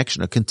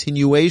connection, a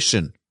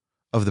continuation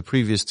of the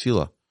previous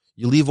tefillah.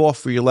 You leave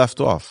off where you left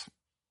off.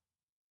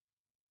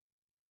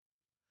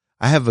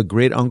 I have a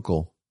great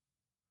uncle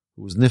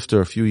who was nifter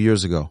a few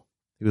years ago.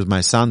 He was my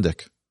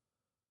sandik.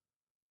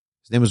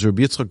 His name was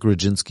Rabbi Yitzchak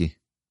Grudzinski.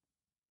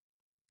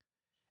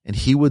 And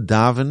he would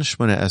daven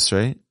Shemona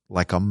Esrei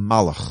like a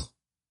malach,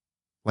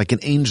 like an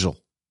angel.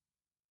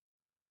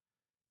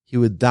 He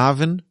would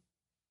daven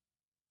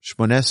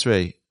Shemona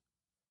Esrei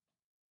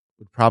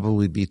would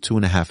probably be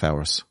 2.5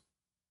 hours.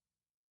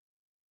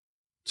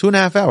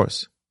 2.5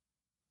 hours.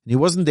 And he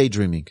wasn't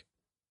daydreaming.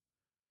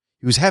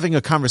 He was having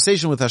a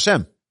conversation with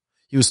Hashem.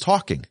 He was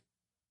talking.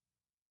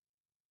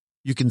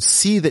 You can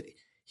see that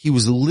he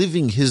was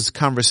living his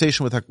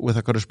conversation with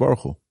HaKadosh Baruch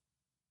Hu.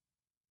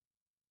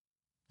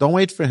 Don't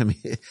wait for him.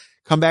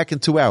 Come back in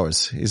 2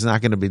 hours. He's not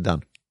going to be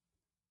done.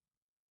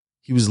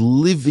 He was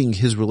living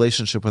his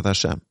relationship with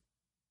Hashem.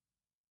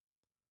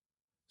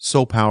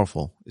 So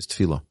powerful is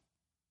tefillah.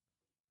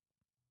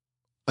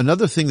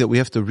 Another thing that we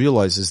have to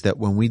realize is that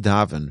when we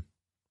daven,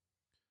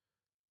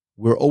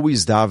 we're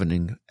always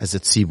davening as a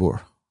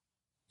tzibur.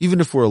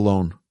 Even if we're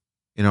alone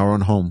in our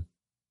own home,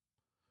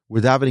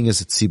 we're davening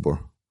as a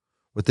tzibur.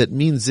 What that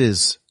means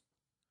is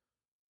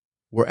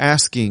we're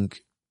asking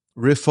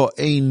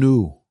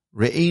Rifa'einu,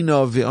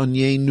 Re'ena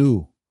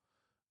ve'onyenu,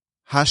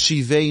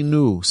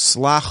 Hashiveinu,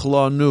 Slach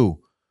lanu.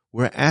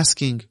 We're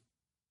asking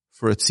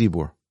for a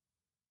tzibur.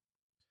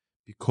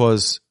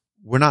 Because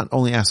we're not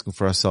only asking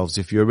for ourselves.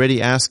 If you're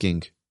already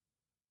asking,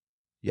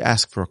 you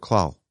ask for a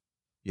klal.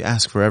 You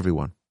ask for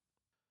everyone.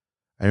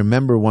 I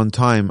remember one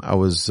time I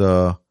was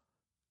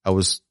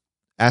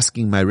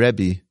asking my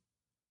Rebbe,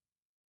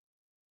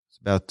 it's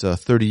about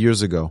 30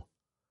 years ago.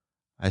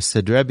 I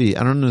said, Rebbe,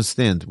 I don't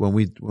understand. When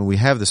we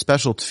have the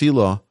special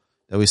tefillah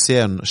that we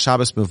say on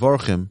Shabbos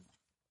Mevorchim,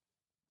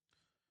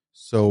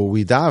 so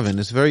we daven.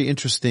 It's very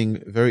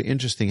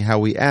interesting how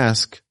we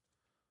ask.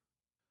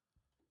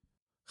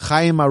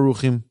 Chaim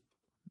Aruchim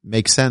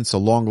makes sense, a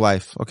long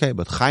life. Okay,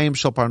 but Chaim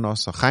Shel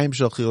Parnasa, Chaim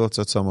Shel Chilot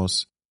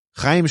Zatzamos,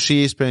 Chaim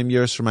Sheyis Ben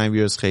Years Shemaim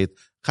Years Chet,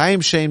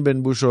 Chaim Shein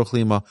Ben Bushor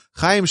Chlima,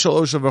 Chaim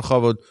Shel Osher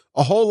V'Chavod,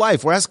 a whole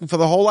life. We're asking for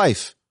the whole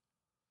life.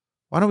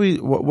 What are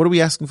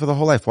we asking for the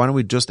whole life? Why don't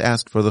we just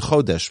ask for the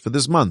Chodesh, for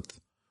this month,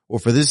 or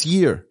for this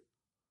year?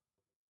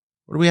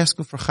 What are we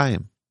asking for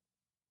Chaim?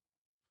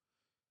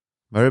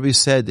 My Rebbe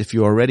said, if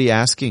you're already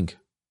asking,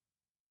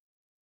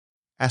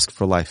 ask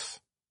for life.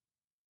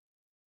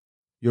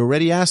 You're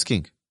already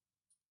asking.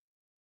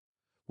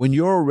 When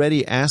you're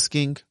already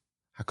asking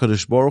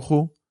HaKadosh Baruch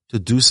Hu to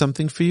do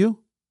something for you,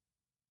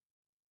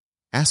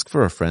 ask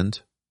for a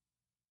friend.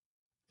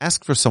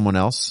 Ask for someone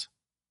else.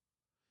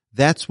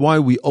 That's why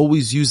we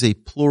always use a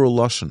plural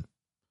lashon.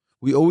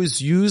 We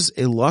always use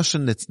a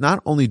lashon that's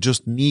not only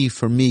just me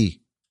for me.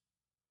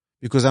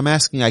 Because I'm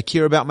asking, I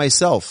care about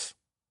myself.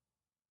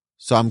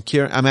 So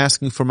I'm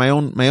asking for my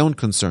own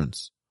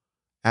concerns.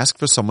 Ask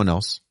for someone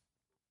else.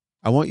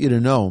 I want you to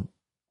know,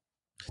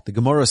 the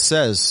Gemara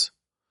says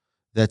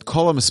that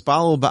kol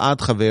hamispalel ba'ad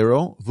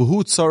chavero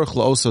v'hu tzarich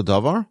la'oso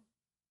davar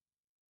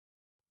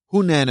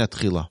hu nehena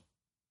tchila.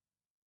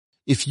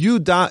 If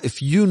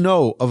you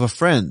know of a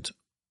friend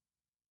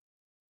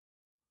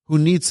who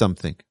needs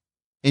something,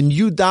 and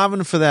you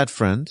daven for that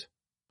friend,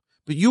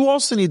 but you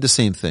also need the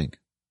same thing,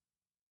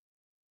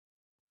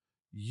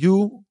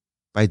 you,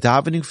 by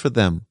davening for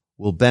them,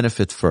 will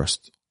benefit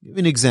first. I'll give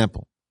you an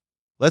example.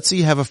 Let's say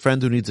you have a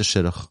friend who needs a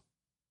shidduch.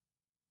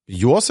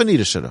 You also need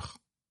a shidduch.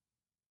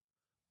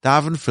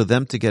 Daven for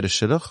them to get a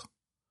shidduch,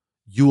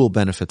 you will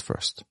benefit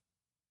first.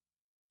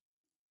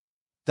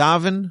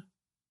 Daven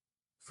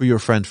for your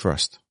friend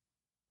first.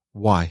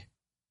 Why?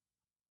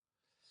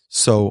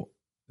 So,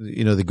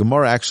 the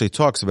Gemara actually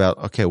talks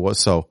about,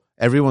 so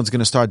everyone's going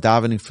to start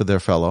davening for their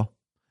fellow.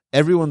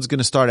 Everyone's going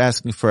to start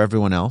asking for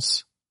everyone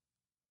else.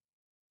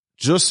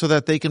 Just so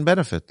that they can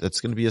benefit.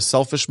 That's going to be a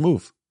selfish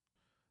move.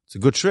 It's a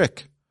good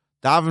trick.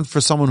 Daven for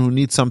someone who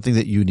needs something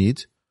that you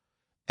need.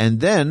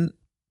 And then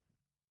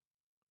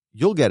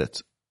you'll get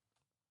it.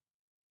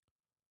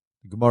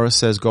 The Gemara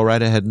says, go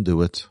right ahead and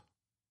do it.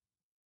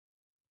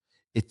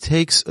 It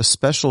takes a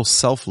special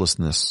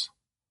selflessness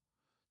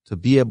to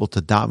be able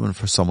to daven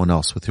for someone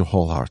else with your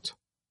whole heart.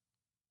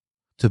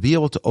 To be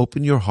able to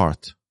open your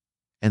heart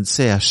and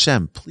say,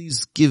 Hashem,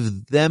 please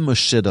give them a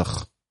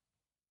shidduch.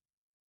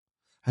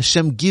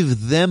 Hashem,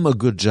 give them a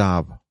good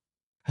job.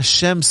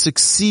 Hashem,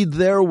 succeed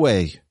their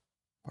way.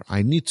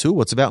 I need to.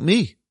 What's about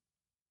me?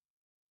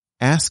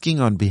 asking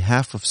on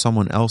behalf of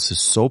someone else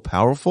is so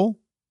powerful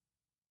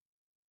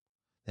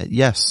that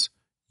yes,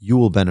 you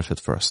will benefit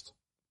first.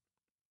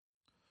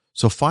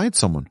 So find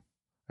someone.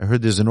 I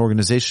heard there's an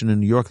organization in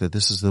New York that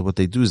this is what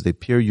they do is they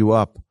pair you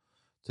up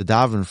to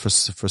daven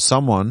for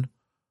someone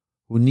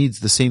who needs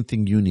the same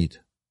thing you need.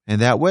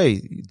 And that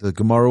way, the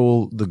Gemara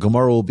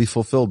will be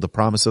fulfilled, the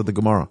promise of the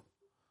Gemara.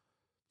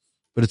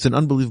 But it's an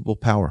unbelievable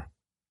power.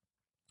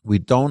 We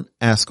don't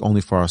ask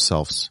only for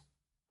ourselves.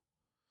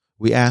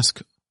 We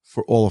ask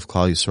for all of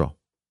Klal Yisrael.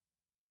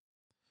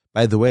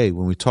 By the way,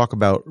 when we talk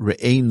about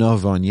Re'ei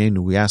Nov Anyenu,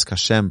 we ask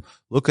Hashem,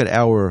 look at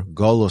our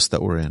golus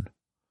that we're in.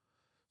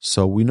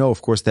 So we know,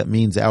 of course, that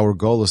means our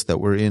golus that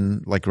we're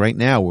in, like right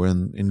now, we're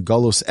in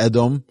golus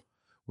Edom.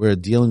 We're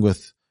dealing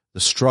with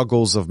the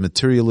struggles of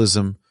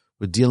materialism.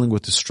 We're dealing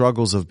with the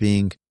struggles of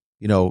being,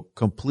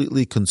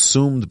 completely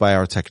consumed by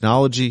our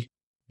technology,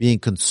 being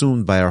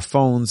consumed by our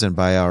phones and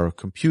by our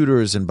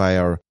computers and by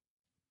our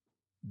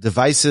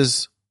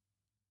devices.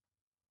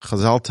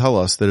 Chazal tell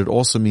us that it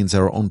also means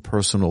our own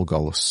personal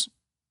galus.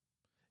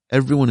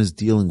 Everyone is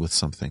dealing with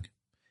something.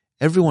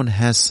 Everyone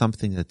has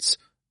something that's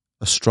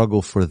a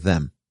struggle for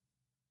them.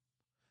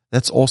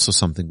 That's also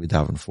something we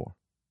daven for.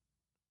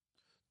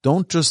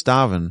 Don't just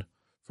daven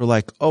for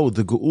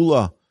the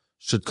geula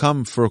should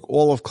come for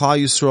all of Klal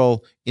Yisrael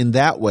in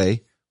that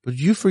way, but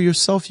you for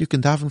yourself, you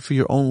can daven for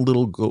your own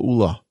little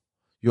geula,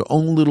 your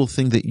own little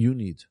thing that you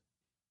need.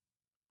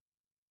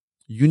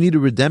 You need a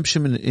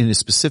redemption in a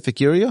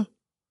specific area?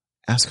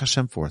 Ask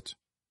Hashem for it.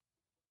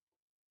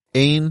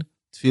 Ein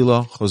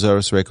tefillah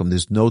choseres reikum.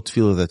 There's no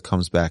tefillah that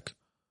comes back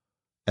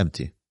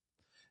empty.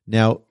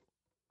 Now,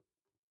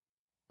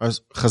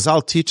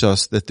 Chazal teach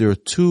us that there are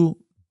two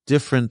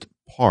different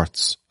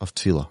parts of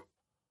tefillah.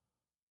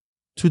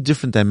 Two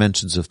different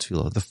dimensions of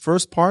tefillah. The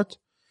first part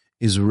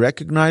is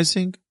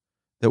recognizing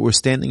that we're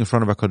standing in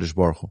front of HaKadosh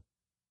Baruch Hu.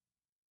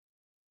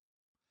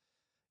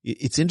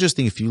 It's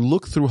interesting, if you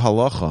look through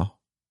halacha,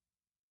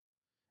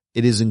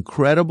 it is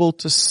incredible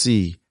to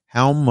see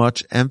how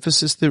much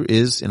emphasis there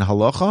is in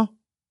halacha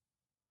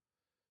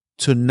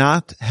to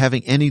not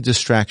having any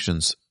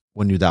distractions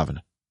when you daven.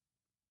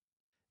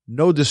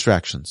 No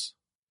distractions.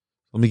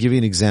 Let me give you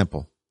an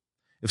example.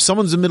 If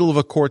someone's in the middle of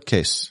a court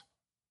case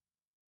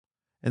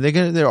and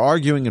they're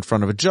arguing in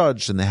front of a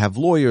judge and they have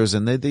lawyers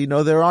and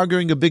they're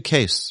arguing a big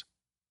case,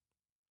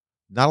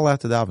 not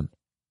allowed to daven.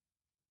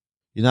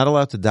 You're not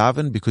allowed to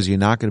daven because you're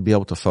not going to be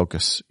able to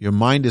focus. Your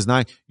mind is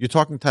not, you're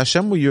talking to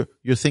Hashem or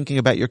you're thinking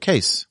about your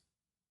case.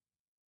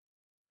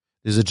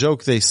 There's a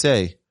joke they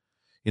say,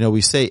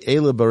 we say,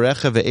 Eile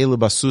barechev ve'eile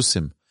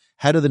basusim.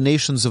 How do the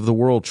nations of the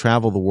world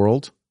travel the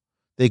world?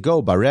 They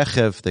go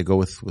barechev, they go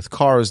with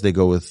cars, they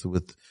go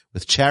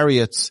with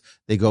chariots,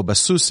 they go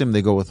basusim,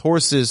 they go with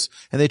horses,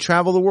 and they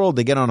travel the world.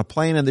 They get on a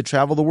plane and they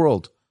travel the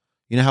world.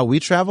 You know how we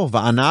travel?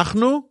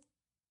 Va'anachnu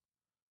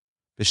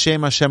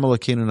b'shem Hashem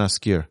Elokeinu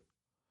naskir.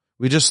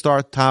 We just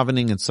start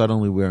davening and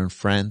suddenly we're in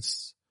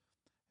France,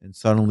 and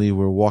suddenly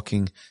we're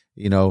walking,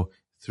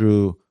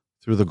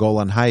 through the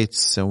Golan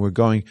Heights, and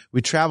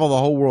we travel the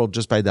whole world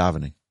just by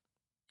davening.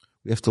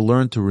 We have to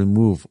learn to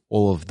remove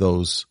all of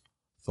those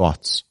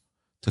thoughts,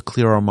 to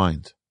clear our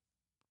mind.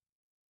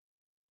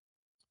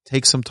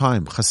 Take some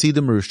time.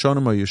 Chasidim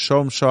Rishonim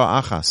Yishom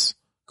Shah Achas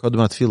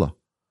Kodem Tefillah.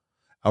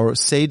 Our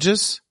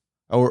sages,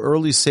 our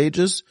early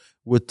sages,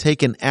 would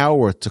take an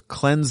hour to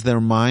cleanse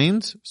their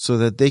mind so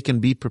that they can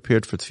be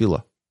prepared for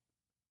tefillah.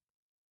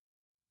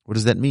 What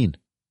does that mean?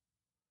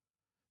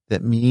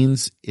 That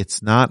means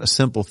it's not a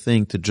simple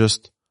thing to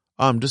just,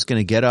 I'm just going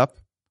to get up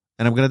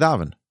and I'm going to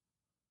daven.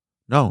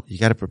 No, you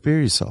got to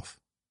prepare yourself.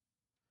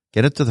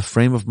 Get into the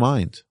frame of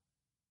mind.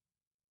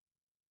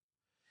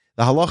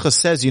 The halacha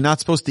says you're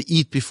not supposed to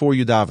eat before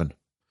you daven.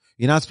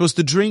 You're not supposed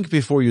to drink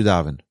before you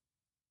daven.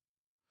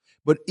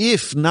 But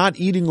if not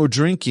eating or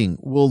drinking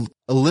will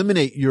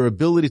eliminate your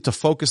ability to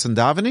focus in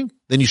davening,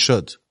 then you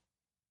should.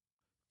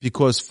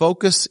 Because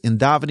focus in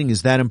davening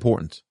is that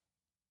important.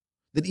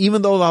 That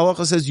even though the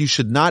halacha says you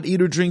should not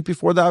eat or drink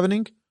before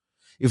davening,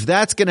 if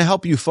that's going to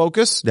help you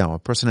focus, now a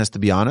person has to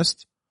be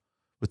honest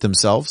with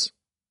themselves.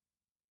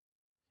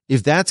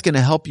 If that's going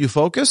to help you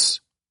focus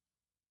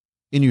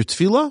in your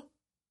tefillah,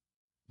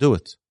 do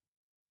it.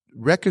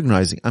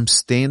 Recognizing I'm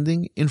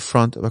standing in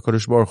front of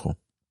HaKadosh Baruch Hu.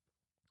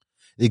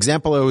 The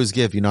example I always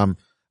give, I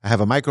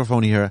have a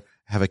microphone here,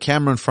 I have a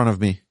camera in front of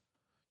me.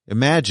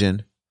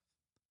 Imagine,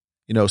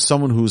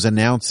 someone who's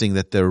announcing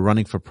that they're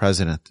running for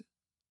president.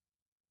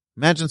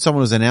 Imagine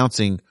someone who's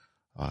announcing,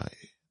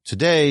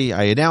 today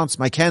I announce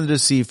my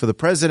candidacy for the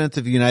president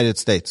of the United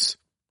States.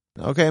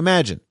 Okay,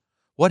 imagine.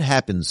 What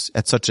happens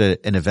at such an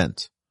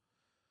event?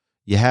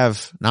 You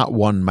have not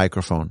one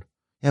microphone.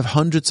 You have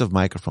hundreds of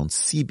microphones,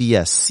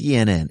 CBS,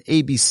 CNN,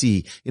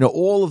 ABC,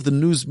 all of the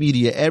news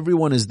media.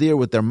 Everyone is there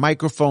with their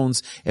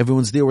microphones.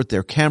 Everyone's there with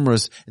their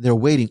cameras. And they're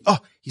waiting. Oh,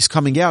 he's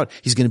coming out.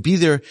 He's going to be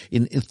there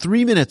in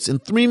 3 minutes. In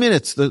 3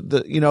 minutes,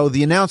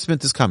 the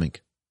announcement is coming.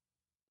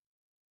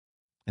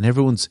 And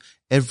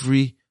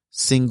every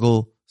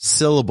single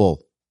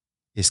syllable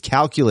is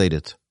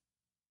calculated.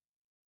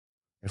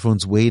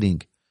 Everyone's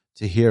waiting.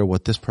 to hear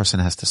what this person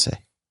has to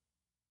say.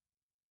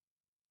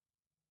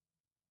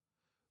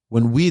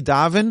 When we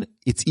daven,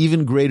 it's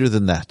even greater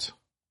than that.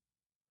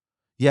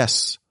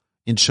 Yes,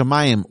 in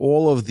Shemayim,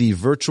 all of the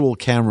virtual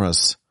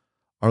cameras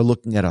are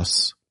looking at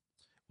us.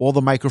 All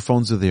the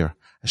microphones are there.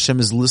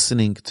 Hashem is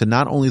listening to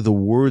not only the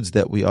words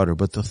that we utter,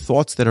 but the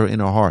thoughts that are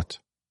in our heart.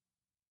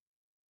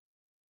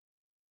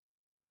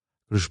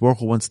 Kadosh Baruch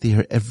Hu wants to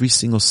hear every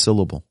single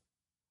syllable.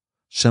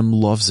 Hashem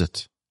loves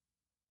it.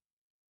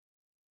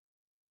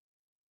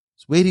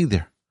 It's waiting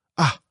there.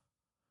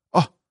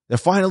 They're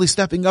finally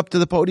stepping up to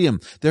the podium.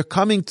 They're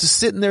coming to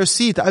sit in their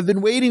seat. I've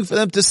been waiting for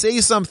them to say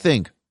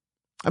something.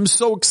 I'm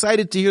so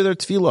excited to hear their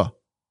tefillah.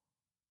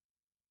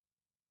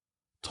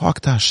 Talk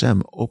to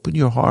Hashem. Open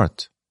your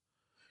heart.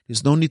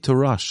 There's no need to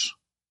rush.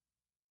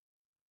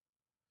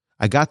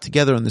 I got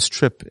together on this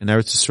trip in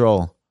Eretz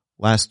Yisrael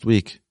last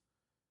week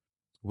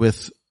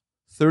with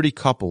 30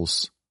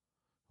 couples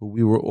who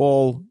we were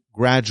all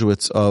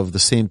graduates of the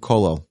same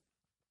kollel.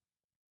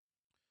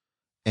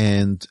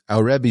 And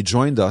our Rebbe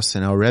joined us,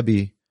 and our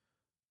Rebbe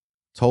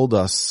told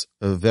us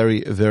a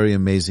very, very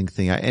amazing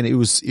thing. And it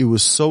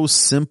was so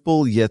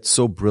simple yet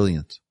so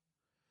brilliant.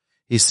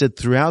 He said,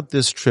 throughout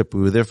this trip,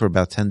 we were there for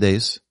about 10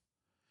 days,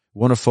 we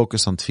want to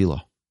focus on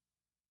tefillah.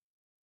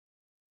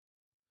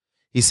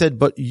 He said,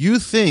 but you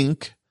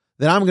think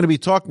that I'm going to be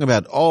talking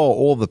about,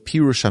 all the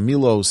Pirush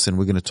Hamilos, and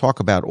we're going to talk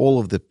about all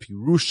of the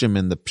Pirushim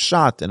and the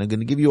Pshat, and I'm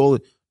going to give you all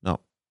the... No.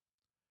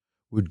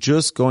 We're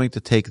just going to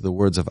take the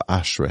words of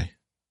Ashrei.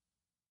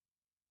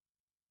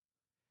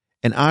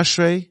 And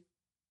Ashrei,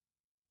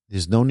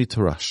 there's no need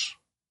to rush.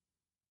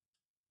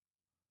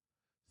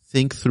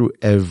 Think through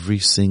every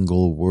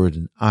single word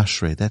in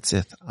Ashrei. That's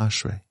it,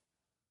 Ashrei.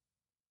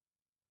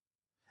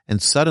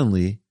 And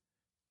suddenly,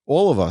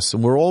 all of us,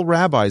 and we're all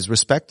rabbis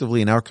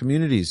respectively in our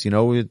communities,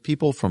 we had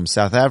people from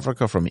South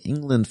Africa, from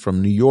England,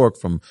 from New York,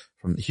 from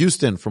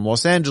Houston, from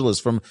Los Angeles,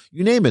 from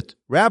you name it,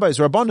 rabbis,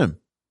 rabbanim,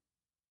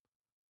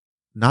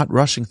 not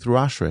rushing through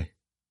Ashrei.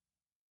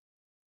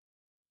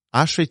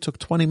 Ashrei took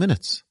 20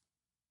 minutes.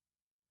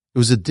 It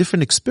was a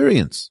different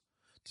experience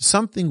to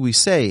something we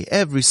say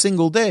every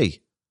single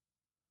day.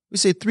 We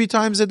say 3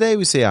 times a day,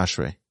 we say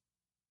Ashrei.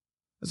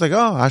 It's like,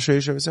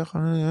 Ashrei,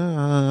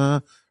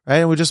 right?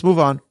 And we just move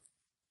on.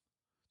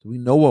 Do we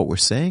know what we're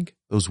saying?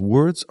 Those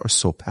words are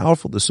so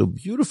powerful. They're so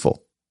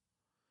beautiful.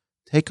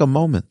 Take a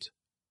moment.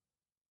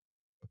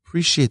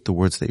 Appreciate the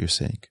words that you're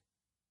saying.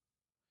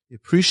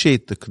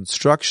 Appreciate the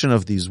construction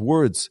of these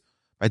words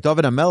by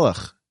David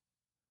HaMelech.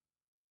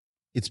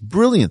 It's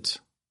brilliant.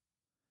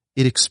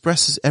 It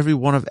expresses every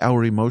one of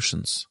our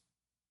emotions.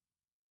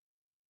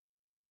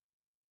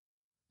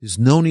 There's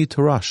no need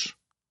to rush.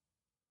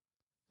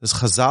 As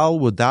Chazal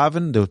would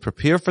daven, they would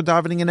prepare for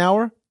davening an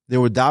hour. They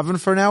would daven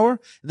for an hour.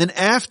 And then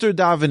after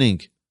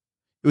davening,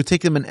 it would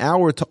take them an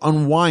hour to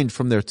unwind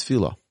from their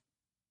tefillah.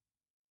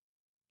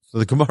 So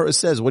the Gemara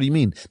says, what do you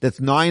mean?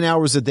 That's 9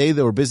 hours a day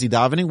they were busy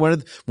davening?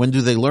 When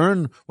do they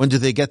learn? When do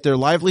they get their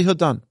livelihood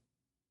done?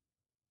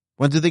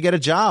 When do they get a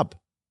job?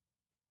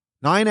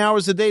 9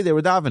 hours a day they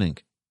were davening.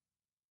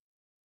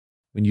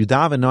 When you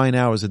daven 9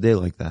 hours a day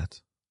like that,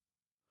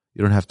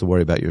 you don't have to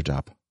worry about your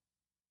job.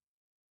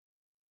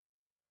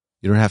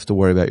 You don't have to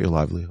worry about your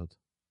livelihood.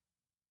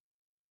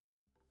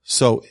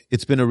 So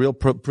it's been a real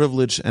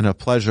privilege and a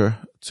pleasure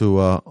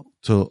to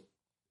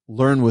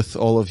learn with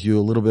all of you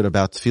a little bit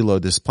about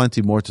tefillah. There's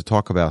plenty more to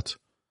talk about,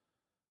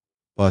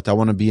 but I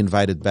want to be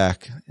invited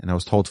back, and I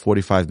was told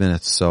 45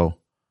 minutes, so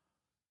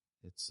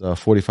it's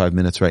 45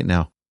 minutes right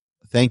now.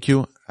 Thank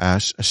you.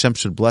 Hashem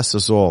should bless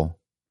us all,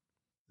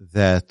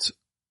 that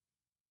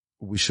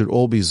we should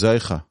all be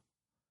zeicha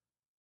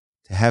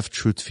to have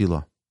true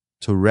tefillah,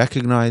 to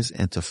recognize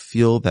and to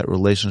feel that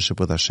relationship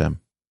with Hashem,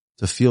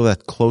 to feel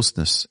that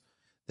closeness,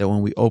 that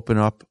when we open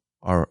up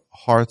our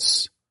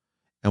hearts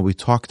and we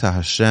talk to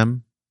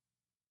Hashem,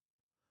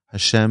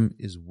 Hashem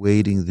is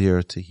waiting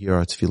there to hear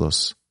our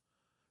tefillos.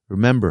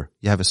 Remember,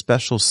 you have a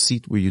special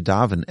seat where you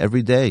daven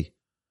every day,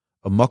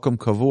 a makom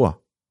kavua.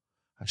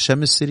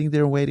 Hashem is sitting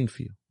there waiting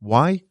for you.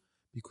 Why?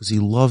 Because He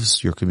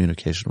loves your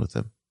communication with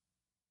Him.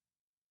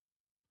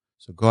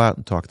 So go out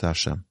and talk to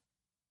Hashem.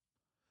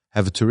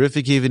 Have a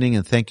terrific evening,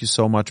 and thank you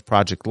so much,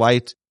 Project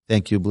Light.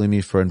 Thank you,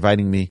 Blimi, for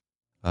inviting me.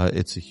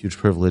 It's a huge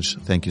privilege.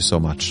 Thank you so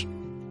much.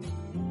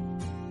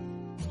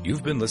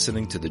 You've been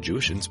listening to the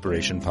Jewish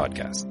Inspiration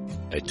Podcast,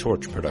 a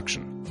Torch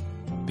production.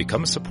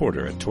 Become a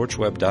supporter at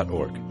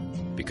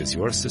torchweb.org, because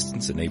your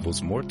assistance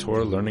enables more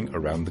Torah learning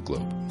around the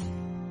globe.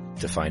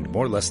 To find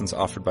more lessons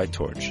offered by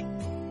Torch,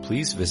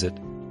 please visit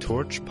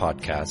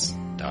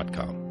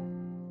torchpodcasts.com.